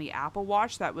apps on the Apple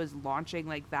Watch that was launching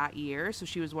like that year. So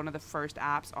she was one of the first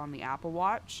apps on the Apple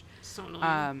Watch. So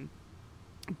annoying.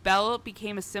 Belle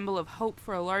became a symbol of hope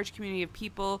for a large community of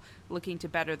people looking to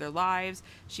better their lives.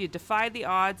 She had defied the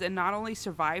odds and not only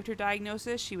survived her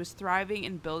diagnosis, she was thriving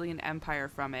and building an empire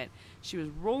from it. She was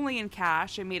rolling in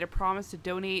cash and made a promise to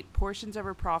donate portions of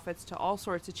her profits to all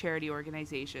sorts of charity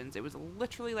organizations. It was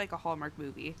literally like a Hallmark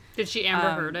movie. Did she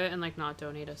Amber Heard it and like not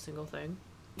donate a single thing?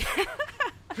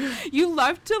 You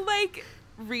love to like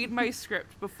read my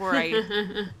script before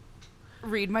I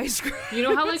read my script. You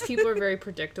know how like people are very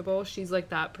predictable? She's like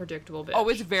that predictable bitch. Oh,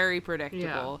 it's very predictable.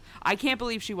 Yeah. I can't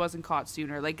believe she wasn't caught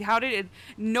sooner. Like, how did it...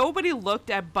 Nobody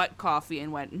looked at butt coffee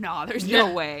and went, nah, there's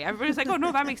no way. Everybody's like, oh,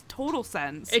 no, that makes total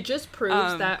sense. It just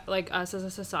proves that, like, us as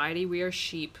a society, we are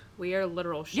sheep. We are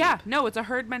literal sheep. Yeah, no, it's a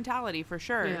herd mentality for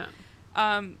sure. Yeah.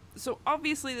 So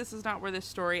obviously this is not where this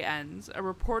story ends. A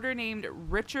reporter named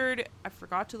Richard, I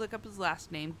forgot to look up his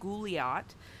last name,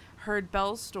 Gouliot, heard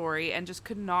Belle's story and just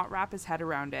could not wrap his head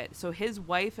around it. So his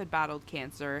wife had battled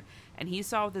cancer, and he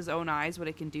saw with his own eyes what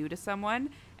it can do to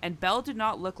someone. And Belle did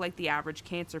not look like the average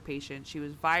cancer patient. She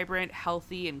was vibrant,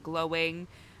 healthy, and glowing.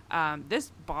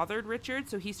 This bothered Richard,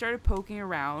 so he started poking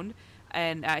around.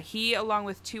 And he, along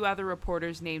with two other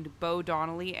reporters named Bo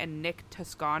Donnelly and Nick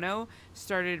Toscano,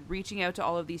 started reaching out to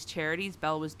all of these charities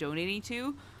Belle was donating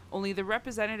to. Only the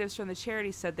representatives from the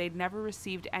charity said they'd never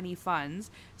received any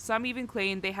funds. Some even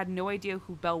claimed they had no idea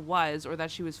who Belle was or that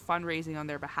she was fundraising on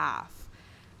their behalf.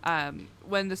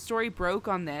 When the story broke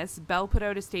on this, Belle put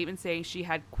out a statement saying she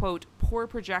had, quote, poor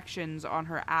projections on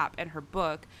her app and her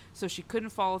book, so she couldn't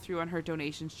follow through on her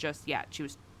donations just yet. She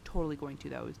was totally going to,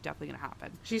 though. It was definitely going to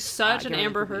happen. She's such an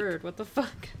Amber Heard. What the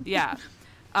fuck? Yeah.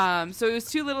 So it was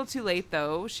too little too late,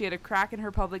 though. She had a crack in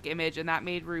her public image, and that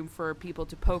made room for people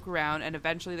to poke around, and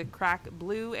eventually the crack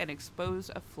blew and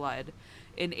exposed a flood.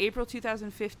 In April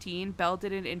 2015, Belle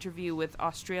did an interview with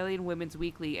Australian Women's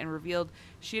Weekly and revealed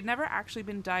she had never actually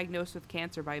been diagnosed with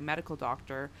cancer by a medical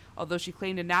doctor, although she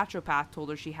claimed a naturopath told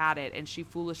her she had it, and she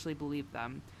foolishly believed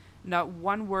them. Not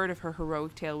one word of her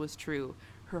heroic tale was true.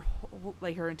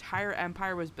 Her entire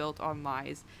empire was built on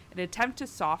lies. In an attempt to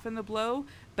soften the blow,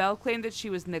 Belle claimed that she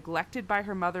was neglected by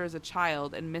her mother as a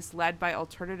child and misled by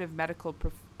alternative medical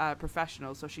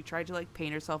professionals, so she tried to like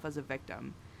paint herself as a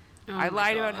victim. I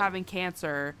lied about having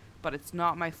cancer, but it's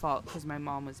not my fault because my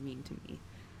mom was mean to me.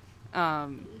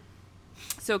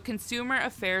 So Consumer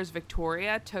Affairs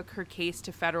Victoria took her case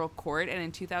to federal court, and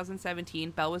in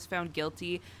 2017, Belle was found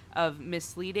guilty of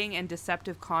misleading and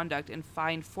deceptive conduct and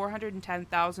fined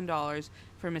 $410,000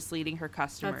 for misleading her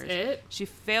customers. That's it? She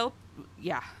failed...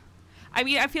 Yeah. I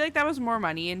mean, I feel like that was more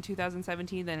money in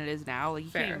 2017 than it is now. Like,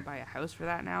 you can't even buy a house for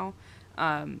that now.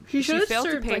 She should have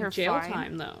served, like, jail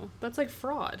time, though. That's, like,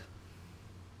 fraud.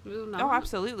 Oh,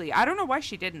 absolutely. I don't know why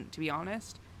she didn't, to be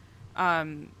honest.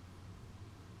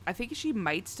 I think she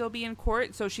might still be in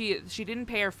court. So she didn't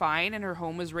pay her fine, and her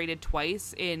home was raided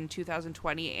twice in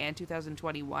 2020 and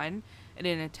 2021 in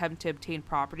an attempt to obtain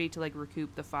property to, like,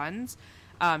 recoup the funds.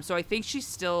 So I think she's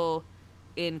still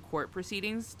in court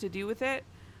proceedings to do with it.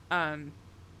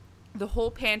 The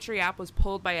whole pantry app was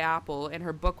pulled by Apple, and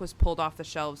her book was pulled off the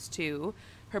shelves, too.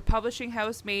 Her publishing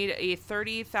house made a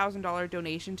 $30,000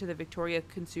 donation to the Victoria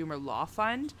Consumer Law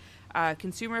Fund.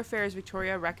 Consumer Affairs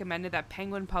Victoria recommended that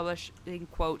Penguin Publishing,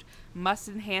 quote, must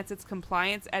enhance its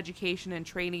compliance, education, and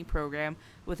training program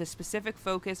with a specific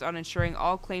focus on ensuring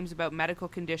all claims about medical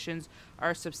conditions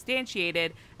are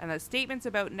substantiated and that statements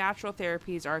about natural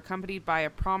therapies are accompanied by a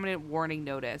prominent warning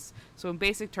notice. So in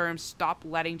basic terms, stop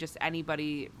letting just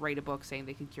anybody write a book saying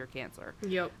they can cure cancer.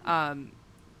 Yep.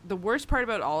 The worst part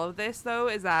about all of this, though,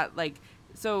 is that, like,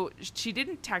 so she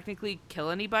didn't technically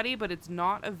kill anybody, but it's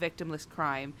not a victimless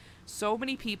crime. So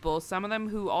many people, some of them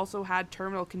who also had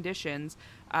terminal conditions,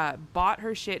 bought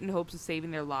her shit in hopes of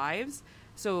saving their lives.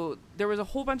 So there was a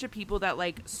whole bunch of people that,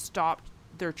 like, stopped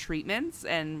their treatments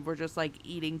and were just, like,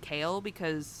 eating kale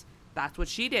because that's what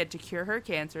she did to cure her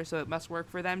cancer, so it must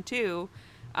work for them, too.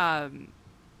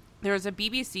 There was a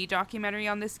BBC documentary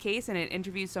on this case, and it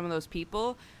interviewed some of those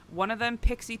people. One of them,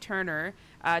 Pixie Turner,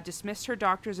 dismissed her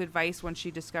doctor's advice when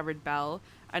she discovered Belle.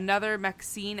 Another,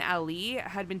 Maxine Ali,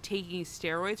 had been taking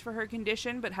steroids for her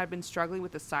condition, but had been struggling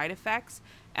with the side effects,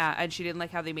 and she didn't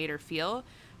like how they made her feel.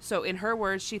 So in her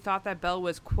words, she thought that Belle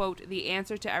was, quote, the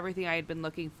answer to everything I had been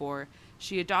looking for.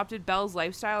 She adopted Belle's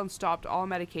lifestyle and stopped all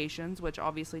medications, which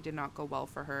obviously did not go well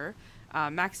for her.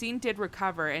 Maxine did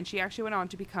recover, and she actually went on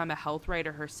to become a health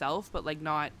writer herself, but like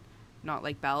not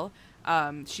like Belle.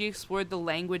 She explored the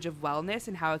language of wellness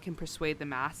and how it can persuade the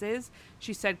masses.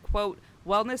 She said, quote,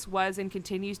 wellness was and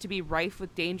continues to be rife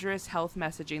with dangerous health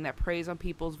messaging that preys on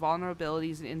people's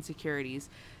vulnerabilities and insecurities.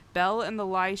 Belle and the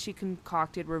lies she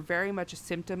concocted were very much a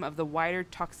symptom of the wider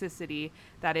toxicity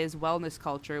that is wellness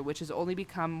culture, which has only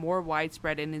become more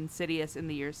widespread and insidious in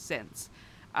the years since.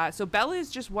 So Belle is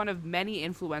just one of many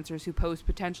influencers who post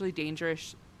potentially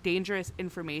dangerous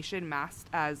information masked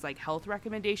as like health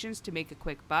recommendations to make a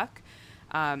quick buck.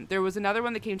 There was another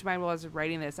one that came to mind while I was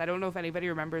writing this. I don't know if anybody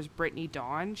remembers Brittany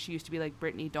Dawn. She used to be like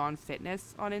Brittany Dawn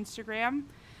Fitness on Instagram.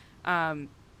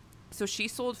 So she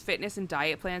sold fitness and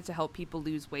diet plans to help people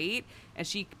lose weight, and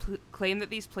she claimed that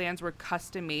these plans were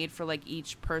custom made for like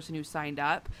each person who signed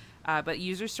up. But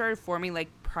users started forming like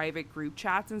private group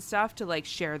chats and stuff to like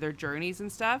share their journeys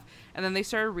and stuff, and then they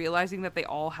started realizing that they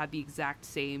all had the exact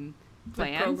same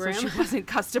plan, so she wasn't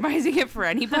customizing it for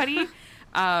anybody.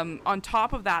 On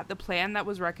top of that, the plan that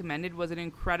was recommended was an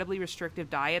incredibly restrictive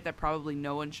diet that probably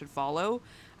no one should follow.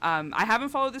 I haven't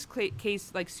followed this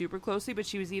case like super closely, but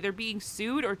she was either being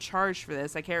sued or charged for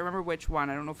this. I can't remember which one.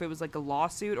 I don't know if it was like a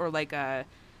lawsuit or like a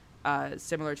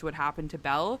similar to what happened to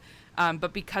Belle.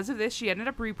 But because of this, she ended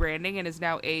up rebranding and is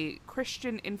now a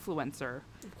Christian influencer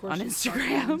on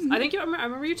Instagram. I think I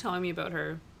remember you telling me about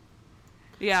her.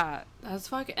 Yeah. That's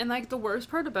fucking... And, like, the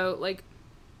worst part about, like,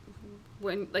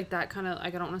 when, like, that kind of...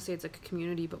 Like, I don't want to say it's, like, a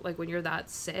community, but, like, when you're that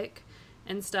sick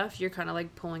and stuff, you're kind of,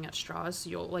 like, pulling at straws.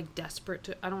 So you'll, like, desperate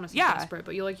to... I don't want to say desperate,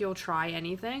 but you'll try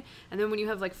anything. And then when you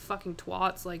have, like, fucking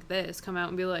twats like this come out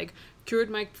and be like, cured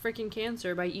my freaking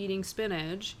cancer by eating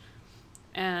spinach...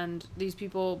 And these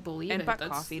people believe and it. Butt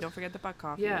coffee. Don't forget the butt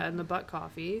coffee. Yeah, and the butt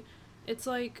coffee. It's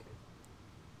like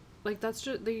that's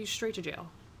just they straight to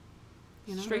jail.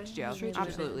 You know? Straight to jail.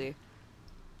 Absolutely.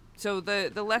 So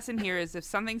the lesson here is if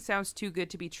something sounds too good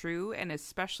to be true, and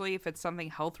especially if it's something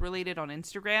health related on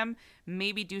Instagram,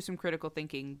 maybe do some critical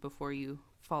thinking before you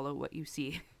follow what you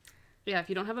see. Yeah, if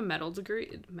you don't have a medical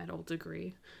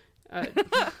degree,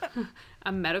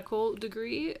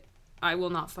 I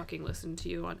will not fucking listen to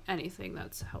you on anything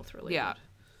that's health related. Yeah.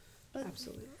 But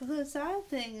absolutely. The sad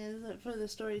thing is that for the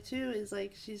story too is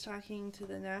like she's talking to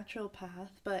the naturopath,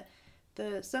 but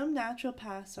some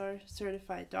naturopaths are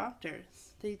certified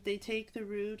doctors. They take the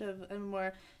route of a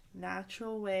more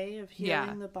natural way of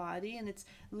healing the body, and it's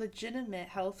legitimate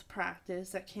health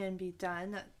practice that can be done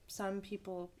that some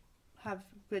people have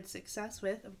good success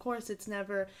with. Of course, it's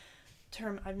never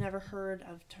I've never heard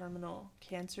of terminal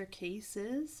cancer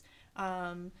cases.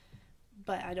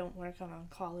 But I don't work on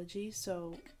oncology,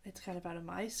 so it's kind of out of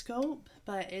my scope.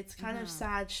 But it's kind of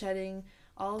sad shedding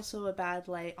also a bad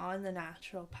light on the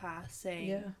naturopath,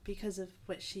 saying because of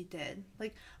what she did.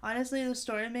 Like, honestly, the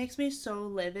story makes me so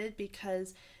livid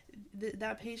because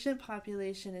that patient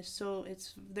population is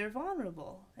they're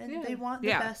vulnerable and they want the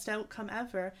best outcome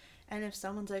ever. And if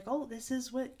someone's like, oh, this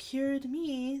is what cured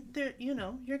me,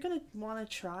 you're gonna want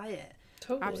to try it.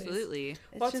 Totally. Absolutely.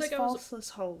 It's just falseless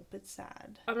hope. It's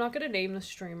sad. I'm not going to name the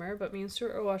streamer, but me and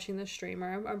Stuart are watching this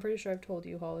streamer. I'm pretty sure I've told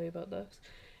you, Holly, about this.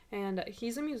 And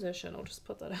he's a musician. I'll just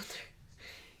put that out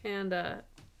there. And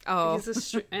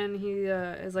and he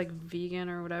is like vegan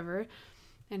or whatever.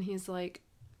 And he's like,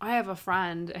 I have a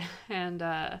friend. And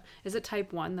is it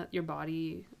type 1 that your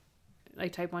body,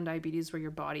 like type 1 diabetes where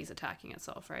your body's attacking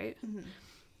itself, right? Mm-hmm.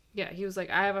 Yeah, he was like,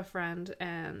 I have a friend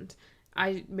and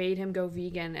I made him go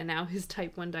vegan, and now his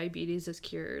type 1 diabetes is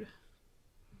cured.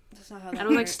 That's not how that And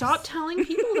I'm like, stop telling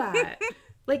people that.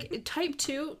 Like, type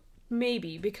 2,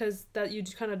 maybe, because that you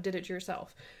kind of did it to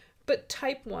yourself. But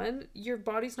type 1, your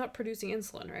body's not producing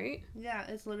insulin, right? Yeah,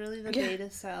 it's literally the beta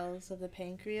cells of the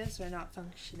pancreas are not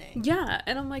functioning. Yeah,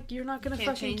 and I'm like, you're not going to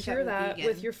fucking cure that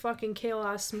with your fucking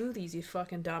kale-ass smoothies, you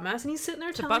fucking dumbass. And he's sitting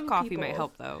there telling people. The butt coffee might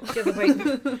help, though. Yeah,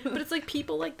 but it's like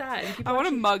people like that. And people I want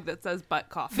a mug that says butt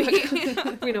coffee.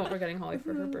 We know what we're getting Holly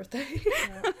for her birthday.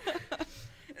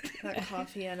 Butt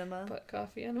coffee enema. Butt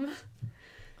coffee enema.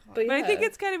 But I think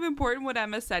it's kind of important what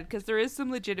Emma said, because there is some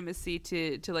legitimacy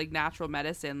to like natural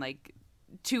medicine, like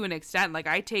to an extent. Like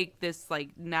I take this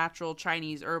like natural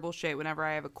Chinese herbal shit whenever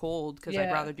I have a cold, because I'd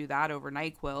rather do that over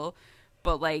NyQuil.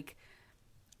 But like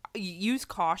use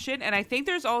caution. And I think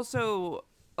there's also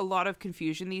a lot of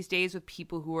confusion these days with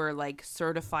people who are like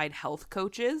certified health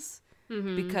coaches,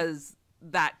 because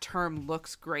that term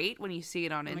looks great when you see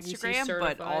it on Instagram,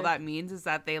 but all that means is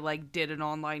that they like did an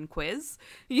online quiz,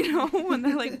 you know, and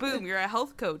they're like, boom, you're a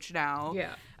health coach now.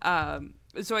 Yeah.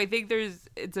 So I think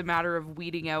it's a matter of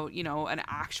weeding out, you know, an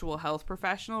actual health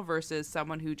professional versus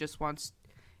someone who just wants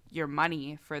your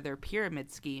money for their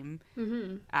pyramid scheme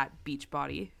at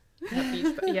Beachbody.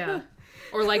 Yeah.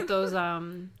 Or like those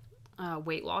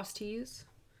weight loss teas.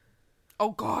 Oh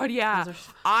God, yeah.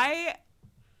 I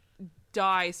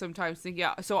die sometimes thinking,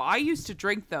 yeah. So I used to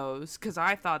drink those because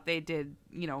I thought they did,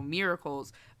 you know,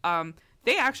 miracles.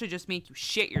 They actually just make you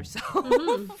shit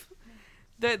yourself.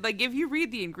 Like if you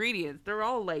read the ingredients, they're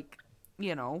all like,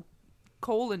 you know,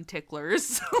 colon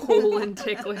ticklers. Colon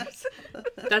ticklers.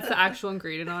 That's the actual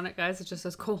ingredient on it, guys. It just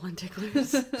says colon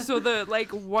ticklers. So the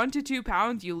like 1 to 2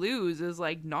 pounds you lose is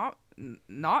like not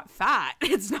fat.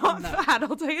 It's not fat,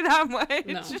 I'll tell you that much.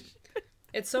 No.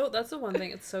 That's the one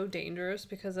thing. It's so dangerous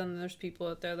because then there's people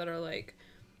out there that are like,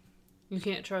 you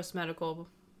can't trust medical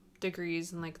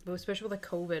degrees, and like especially with like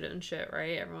COVID and shit,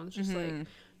 right? Everyone's just like,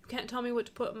 you can't tell me what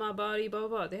to put in my body, blah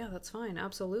blah blah. Yeah, that's fine,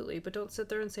 absolutely, but don't sit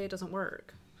there and say it doesn't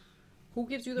work. Who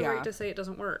gives you the right to say it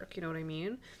doesn't work? You know what I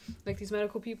mean? Like these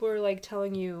medical people are like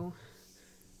telling you,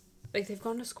 like they've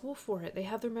gone to school for it. They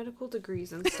have their medical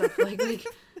degrees and stuff. like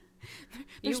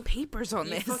there's papers on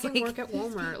you this. Fucking like, work at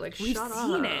Walmart. Like we've shut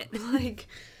seen up. it.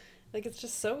 Like it's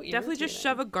just so irritating. Definitely just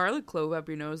shove a garlic clove up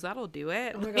your nose. That'll do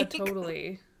it. Oh my god,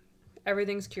 totally.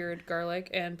 Everything's cured.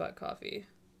 Garlic and butt coffee.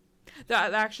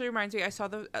 That actually reminds me. I saw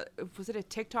was it a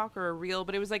TikTok or a reel?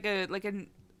 But it was like a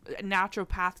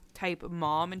naturopath type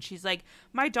mom, and she's like,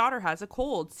 my daughter has a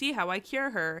cold, see how I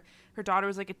cure her. Her daughter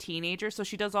was like a teenager, so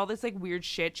she does all this like weird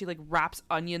shit. She like wraps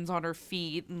onions on her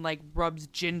feet and like rubs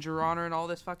ginger on her and all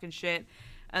this fucking shit.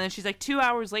 And then she's like 2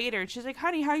 hours later and she's like,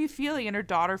 honey, how you feeling? And her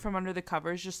daughter from under the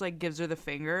covers just like gives her the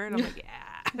finger, and I'm like,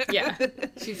 yeah. Yeah,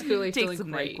 she's clearly Take feeling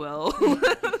some great.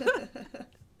 NyQuil.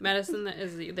 Medicine that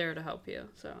is there to help you,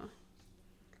 so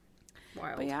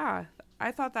wild. But yeah,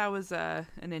 I thought that was an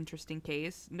interesting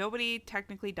case. Nobody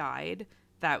technically died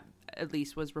that at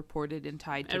least was reported and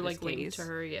tied to this linked case. to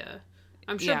her, yeah.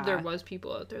 I'm sure there was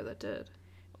people out there that did.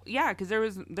 Yeah, because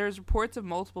there's reports of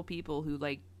multiple people who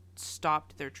like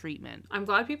stopped their treatment. I'm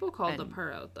glad people called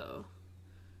her out though.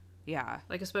 Yeah.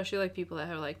 Like especially like people that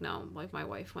are like, no, like my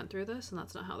wife went through this and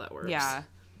that's not how that works. Yeah.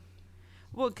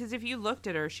 Well, because if you looked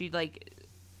at her, she like,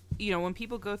 you know, when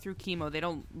people go through chemo, they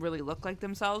don't really look like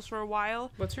themselves for a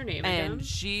while. What's her name again? And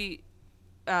she,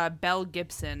 Belle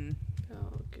Gibson.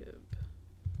 Oh, Gib.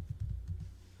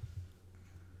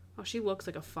 Oh, she looks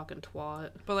like a fucking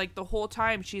twat. But like the whole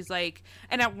time she's like,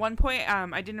 and at one point,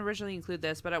 I didn't originally include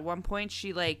this, but at one point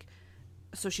she like,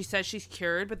 so she says she's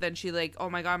cured, but then she like, oh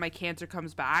my god, my cancer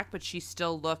comes back, but she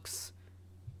still looks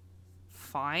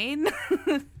fine.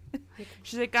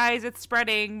 She's like, guys, it's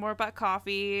spreading, more butt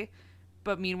coffee.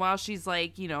 But meanwhile, she's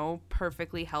like, you know,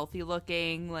 perfectly healthy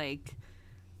looking, like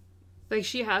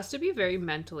she has to be very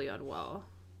mentally unwell.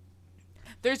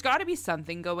 There's got to be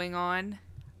something going on.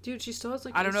 Dude, she still has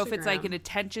like I don't know if it's like an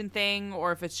attention thing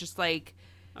or if it's just like,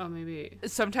 oh, maybe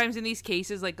sometimes in these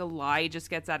cases like a lie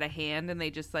just gets out of hand and they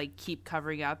just like keep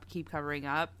covering up,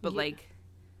 but like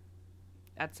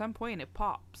at some point it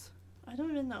pops. I don't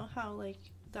even know how like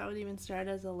that would even start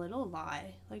as a little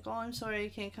lie. Like, oh, I'm sorry I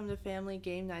can't come to family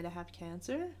game night, I have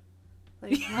cancer.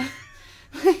 Like,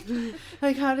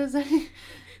 like how does that?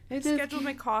 Scheduled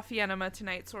my coffee enema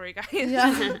tonight. Sorry, guys.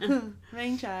 Yeah,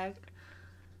 rain check.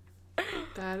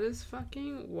 That is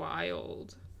fucking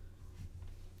wild.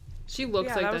 She looks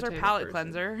like that was that our palate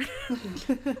cleanser.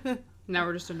 Now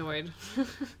we're just annoyed.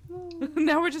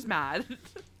 Now we're just mad.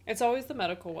 It's always the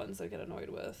medical ones that get annoyed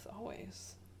with.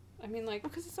 Always. I mean, like,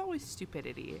 because it's always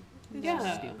stupidity. It's yeah,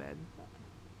 just stupid.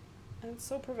 And it's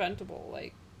so preventable.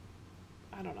 Like,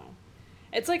 I don't know.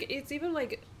 It's like, it's even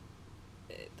like,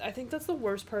 I think that's the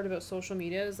worst part about social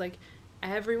media is like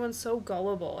everyone's so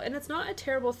gullible, and it's not a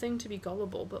terrible thing to be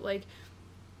gullible, but like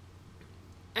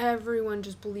everyone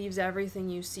just believes everything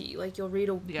you see. Like you'll read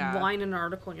a line in an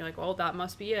article and you're like, well, that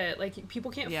must be it. Like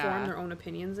people can't form their own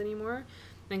opinions anymore.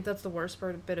 I think that's the worst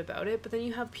bit about it. But then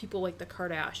you have people like the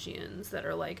Kardashians that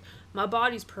are like, my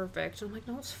body's perfect. And I'm like,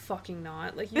 no, it's fucking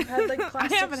not. Like you've had like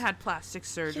plastic. I haven't had plastic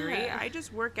surgery. Yeah. I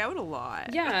just work out a lot.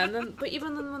 Yeah, and then but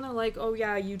even then when they're like, oh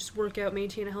yeah, you just work out,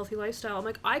 maintain a healthy lifestyle. I'm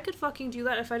like, I could fucking do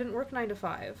that if I didn't work 9 to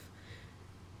 5.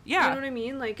 Yeah. You know what I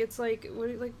mean? Like it's like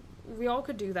we all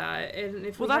could do that, and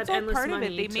if we that's had all endless part of money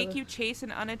it. They make you chase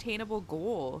an unattainable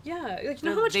goal. Yeah, like, you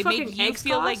know how much they fucking make you eggs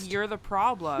feel cost? like you're the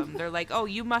problem. They're like, oh,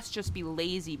 you must just be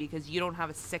lazy because you don't have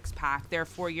a 6-pack.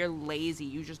 Therefore, you're lazy.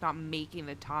 You're just not making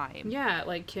the time. Yeah,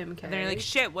 like Kim K. And they're like,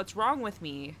 shit, what's wrong with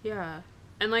me? Yeah.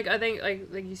 And, like, I think,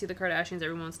 like you see the Kardashians,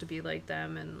 everyone wants to be like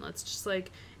them, and it's just,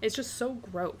 like, it's just so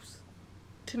gross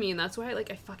to me, and that's why, like,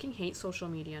 I fucking hate social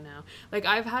media now. Like,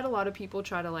 I've had a lot of people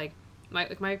try to, like,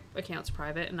 my account's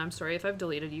private, and I'm sorry if I've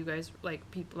deleted you guys,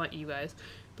 like, people, not you guys,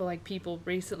 but, like, people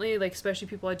recently, like, especially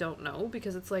people I don't know,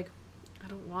 because it's, like, I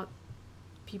don't want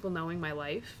people knowing my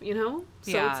life, you know?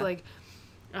 So it's, like,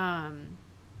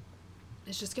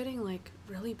 it's just getting, like,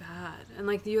 really bad. And,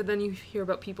 like, then you hear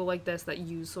about people like this that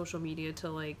use social media to,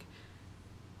 like...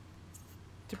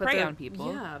 To prey on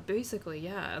people. Yeah, basically,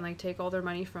 yeah. And, like, take all their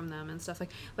money from them and stuff.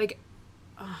 Like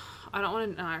I don't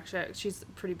want to... No, actually, she's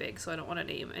pretty big, so I don't want to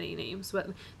name any names. But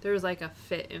there's, like, a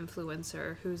fit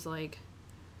influencer who's, like...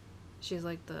 She's,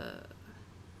 like, the...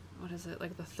 What is it?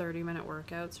 Like, the 30-minute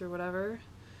workouts or whatever.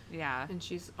 Yeah. And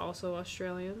she's also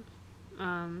Australian.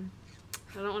 I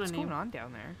don't want to name... What's going on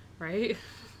down there? Right?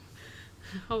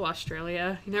 Oh,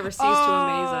 Australia. He never ceased to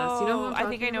amaze us. You know who I'm I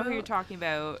think I know about? who you're talking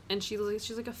about. And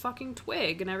she's like a fucking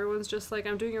twig, and everyone's just like,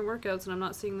 I'm doing your workouts, and I'm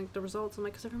not seeing, like, the results. I'm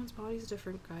like, because everyone's body's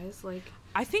different, guys. Like,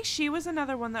 I think she was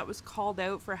another one that was called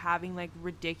out for having, like,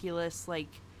 ridiculous, like,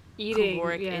 eating,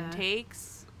 caloric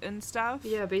intakes and stuff.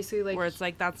 Yeah, basically, like... Where it's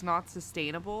like, that's not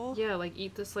sustainable. Yeah, like,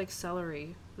 eat this, like,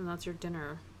 celery, and that's your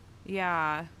dinner.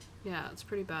 Yeah. Yeah, it's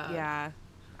pretty bad. Yeah.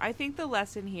 I think the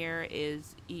lesson here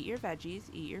is eat your veggies,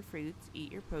 eat your fruits,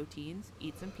 eat your proteins,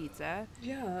 eat some pizza.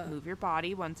 Yeah. Move your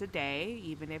body once a day,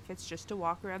 even if it's just to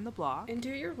walk around the block. And do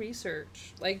your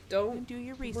research. Like, don't do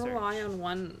your research. Rely on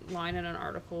one line in an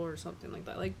article or something like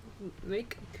that. Like,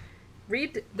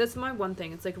 read, that's my one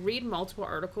thing. It's like, read multiple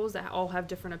articles that all have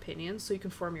different opinions so you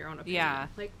can form your own opinion. Yeah.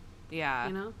 Like, yeah.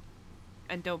 You know?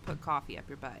 And don't put coffee up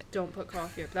your butt. Don't put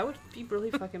coffee up. That would be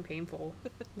really fucking painful.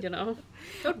 You know?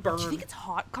 That would burn. Do you think it's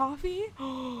hot coffee?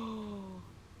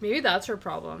 Maybe that's her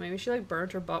problem. Maybe she, like,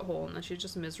 burnt her butthole and then she's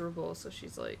just miserable, so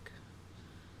she's like...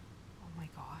 Oh my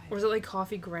god. Or is it, like,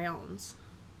 coffee grounds?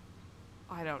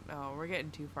 I don't know. We're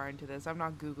getting too far into this. I'm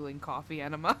not Googling coffee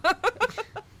enema.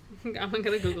 I'm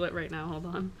gonna Google it right now. Hold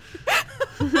on.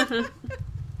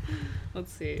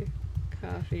 Let's see.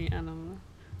 Coffee enema.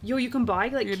 Yo, you can buy,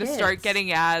 like, You're kits. gonna start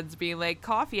getting ads being like,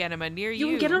 coffee enema near you.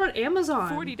 You can get it on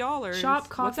Amazon. $40. Shop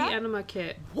coffee enema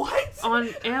kit. What? On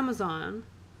Amazon.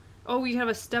 Oh, we have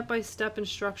a step-by-step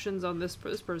instructions on this.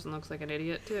 This person looks like an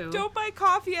idiot, too. Don't buy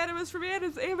coffee enemas from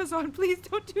Amazon. Please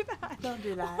don't do that. Don't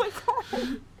do that. Oh my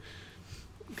god.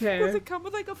 Okay. Does it come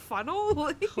with, like, a funnel?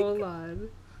 Like... Hold on.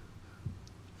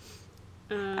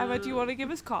 Emma, do you want to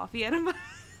give us coffee enemas?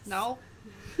 No.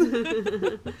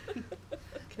 Okay.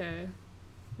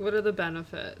 What are the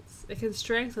benefits? It can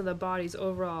strengthen the body's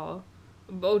overall...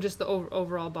 Oh, just the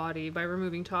overall body by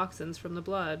removing toxins from the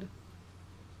blood.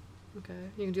 Okay.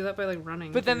 You can do that by, like,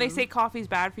 running. But then they too. say coffee's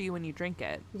bad for you when you drink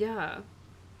it. Yeah.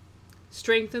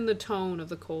 Strengthen the tone of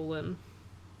the colon.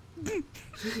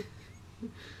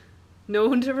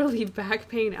 Known to relieve back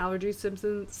pain, allergy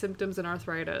symptoms, and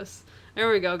arthritis.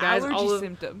 There we go, guys.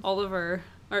 Symptoms. All of our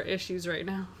issues right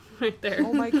now. Right there.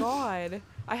 Oh my god.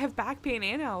 I have back pain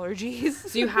and allergies.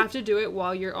 So you have to do it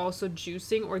while you're also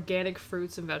juicing organic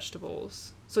fruits and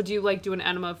vegetables. So do you, like, do an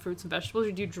enema of fruits and vegetables,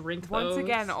 or do you drink those? Once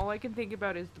again, all I can think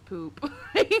about is the poop.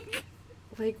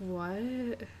 Like,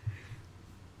 what?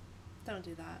 Don't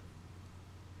do that.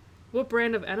 What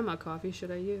brand of enema coffee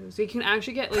should I use? You can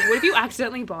actually get, like, what if you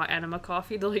accidentally bought enema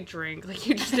coffee to, like, drink? Like,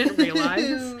 you just didn't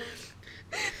realize?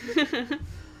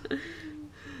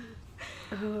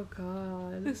 Oh,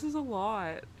 God. This is a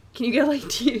lot. Can you get, like,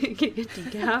 can you get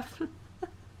decaf?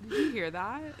 Did you hear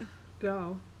that?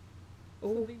 No.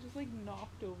 Oh, Something just, like,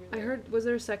 knocked over there. I heard, was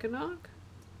there a second knock?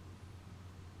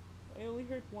 I only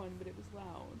heard one, but it was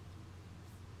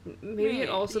loud. Maybe Wait, it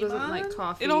also doesn't Demon? like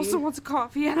coffee. It also wants a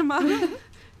coffee enema.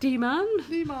 Demon?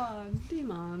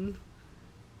 Demon.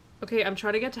 Okay, I'm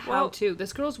trying to get to how to.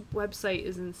 This girl's website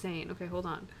is insane. Okay, hold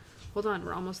on.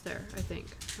 We're almost there, I think.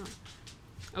 Oh.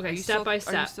 Okay, step by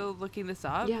step. Are you still looking this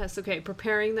up? Yes, okay.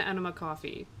 Preparing the enema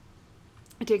coffee.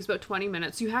 It takes about 20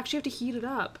 minutes. You actually have to heat it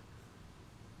up.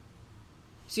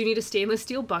 So you need a stainless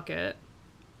steel bucket.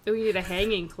 Then you need a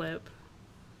hanging clip.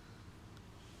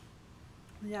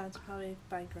 Yeah, it's probably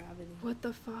by gravity. What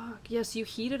the fuck? Yes, you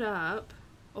heat it up.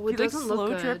 Oh, You, it doesn't like, look slow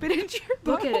good. drip it into your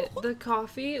bowl. Look at it. The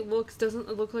coffee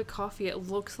doesn't look like coffee. It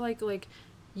looks like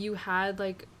you had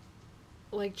like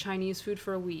Chinese food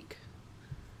for a week.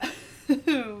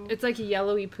 It's like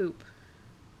yellowy poop.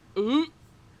 Ooh.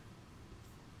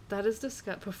 That is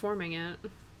performing it.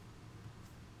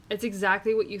 It's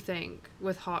exactly what you think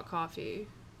with hot coffee.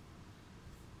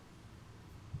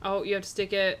 Oh, you have to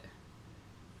stick it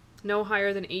no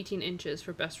higher than 18 inches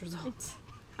for best results.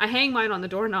 I hang mine on the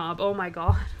doorknob. Oh my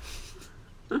god.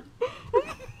 The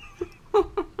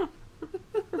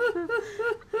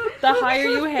higher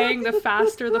you hang, the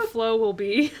faster the flow will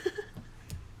be.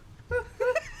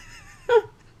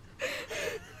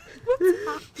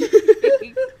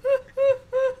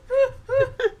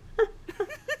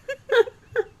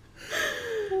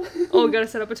 Oh, we gotta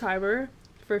set up a timer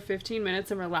for 15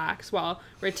 minutes and relax while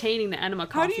retaining the enema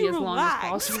coffee as long as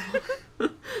possible.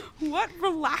 What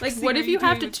relaxing? Like, what if you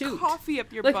have to toot? Coffee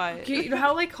up your like, butt. You know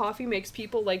how, like, coffee makes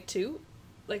people, like, toot?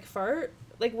 Like, fart?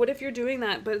 Like, what if you're doing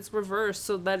that, but it's reversed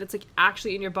so that it's, like,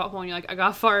 actually in your butthole and you're like, I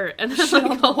got fart. And then,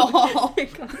 like, oh,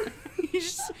 you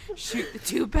just shoot the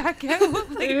tube back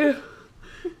out. Like...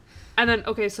 And then,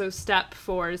 okay, so step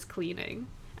 4 is cleaning.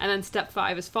 And then step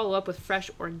 5 is follow up with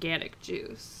fresh organic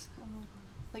juice.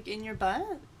 Like in your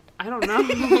butt? I don't know.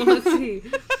 Let's see.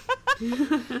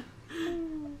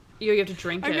 You have to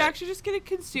drink it. I'm actually just going to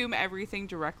consume everything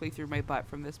directly through my butt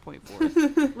from this point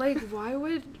forward. Like, why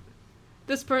would...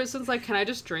 This person's like, can I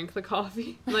just drink the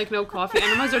coffee? Like, no, coffee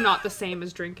enemas are not the same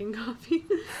as drinking coffee.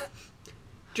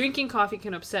 Drinking coffee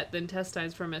can upset the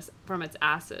intestines from its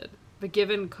acid.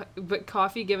 But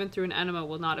coffee given through an enema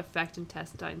will not affect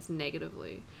intestines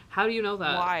negatively. How do you know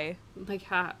that? Why? Like,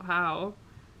 how?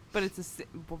 But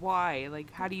why?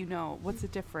 Like, how do you know? What's the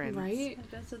difference? Right? I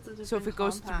guess it's a different So if it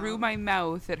goes compound. through my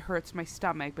mouth, it hurts my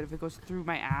stomach. But if it goes through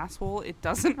my asshole, it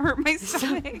doesn't hurt my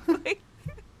stomach. Like...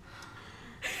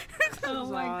 Oh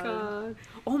my god.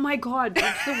 Oh my god.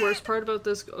 That's the worst part about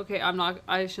this. Okay, I'm not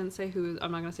gonna say who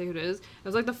it is. It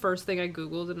was like the first thing I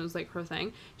googled and it was like her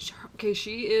thing.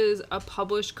 She is a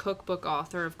published cookbook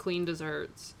author of clean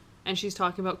desserts. And she's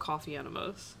talking about coffee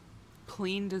enemas.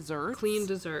 Clean desserts? Clean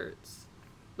desserts.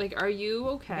 Like, are you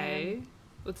okay? Man.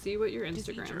 Let's see what your Instagram is.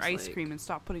 Just eat your ice cream and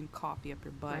stop putting coffee up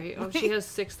your butt. Right? Oh, she has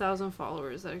 6,000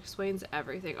 followers. That explains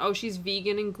everything. Oh, she's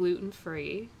vegan and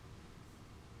gluten-free.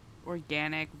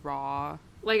 Organic, raw.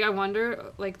 Like, I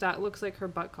wonder, like, that looks like her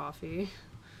butt coffee.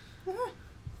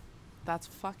 That's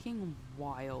fucking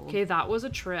wild. Okay, that was a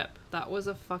trip. That was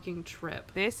a fucking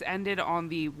trip. This ended on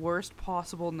the worst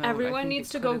possible note. Everyone needs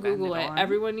to go Google it.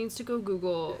 Everyone needs to go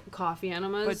Google coffee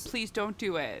enemas. But please don't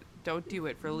do it. Don't do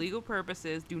it. For legal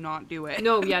purposes, do not do it.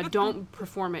 No, yeah, don't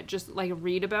perform it. Just, like,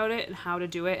 read about it and how to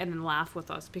do it and then laugh with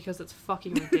us because it's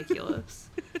fucking ridiculous.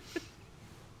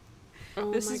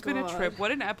 This has been a trip.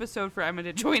 What an episode for Emma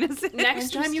to join us in.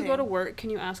 Next time you go to work, can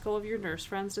you ask all of your nurse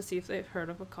friends to see if they've heard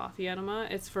of a coffee enema?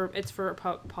 It's for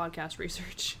podcast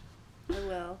research. I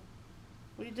will.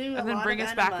 We do and then bring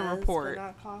us back a report. But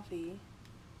not coffee.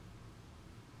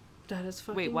 That is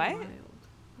fucking Wait, what? wild.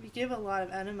 We give a lot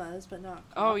of enemas, but not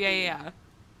coffee. Oh, yeah.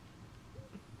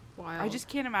 Wild. I just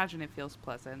can't imagine it feels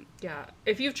pleasant. Yeah.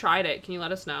 If you've tried it, can you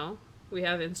let us know? We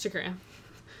have Instagram.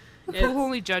 We'll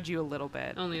only judge you a little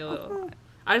bit. Only a little.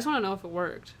 I just want to know if it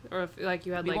worked. Or if, like,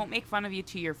 you had, we won't make fun of you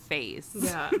to your face.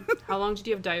 Yeah. How long did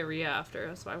you have diarrhea after?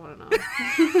 That's what I want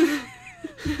to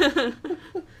know.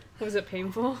 Was it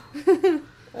painful?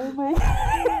 Oh my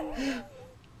god.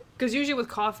 Because usually with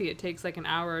coffee, it takes, like, an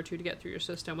hour or two to get through your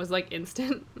system. Was, like,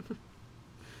 instant.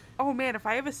 Oh, man, if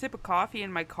I have a sip of coffee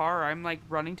in my car, I'm, like,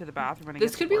 running to the bathroom and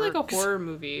this could be, like, a horror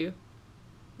movie.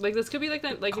 Like, this could be, like,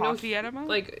 that, like, coffee enema?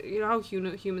 Like, you know how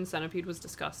Human Centipede was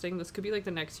disgusting? This could be, like,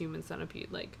 the next Human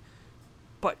Centipede, like...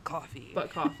 Butt coffee. Butt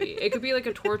coffee. It could be, like,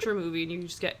 a torture movie and you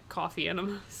just get coffee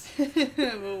enemas.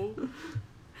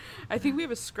 I think we have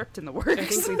a script in the works. I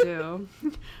think we do.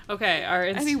 Okay,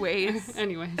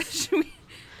 Anyways.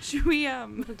 Should we a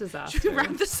disaster. Should we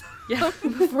wrap this up? Yeah,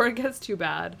 before it gets too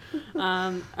bad.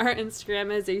 Our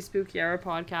Instagram is a Spooky Hour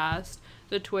podcast.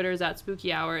 The Twitter is at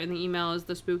Spooky Hour, and the email is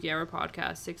the Spooky Hour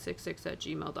Podcast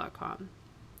 666@gmail.com.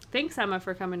 Thanks, Emma,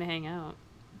 for coming to hang out.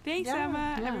 Thanks,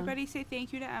 Emma. Yeah. Everybody say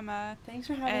thank you to Emma. Thanks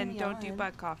for having me And don't on. do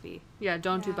butt coffee. Yeah,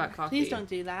 don't do butt coffee. Please don't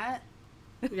do that.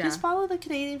 Yeah. Just follow the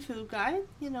Canadian food guide.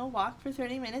 You know, walk for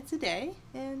 30 minutes a day,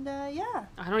 and yeah.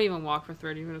 I don't even walk for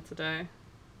 30 minutes a day.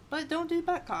 But don't do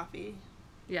butt coffee.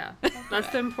 Yeah, that's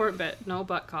the important bit. No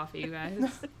butt coffee, you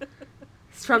guys.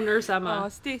 It's from Nurse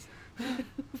Emma.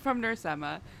 From Nurse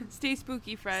Emma. Stay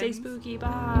spooky, friends. Stay spooky.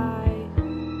 Bye.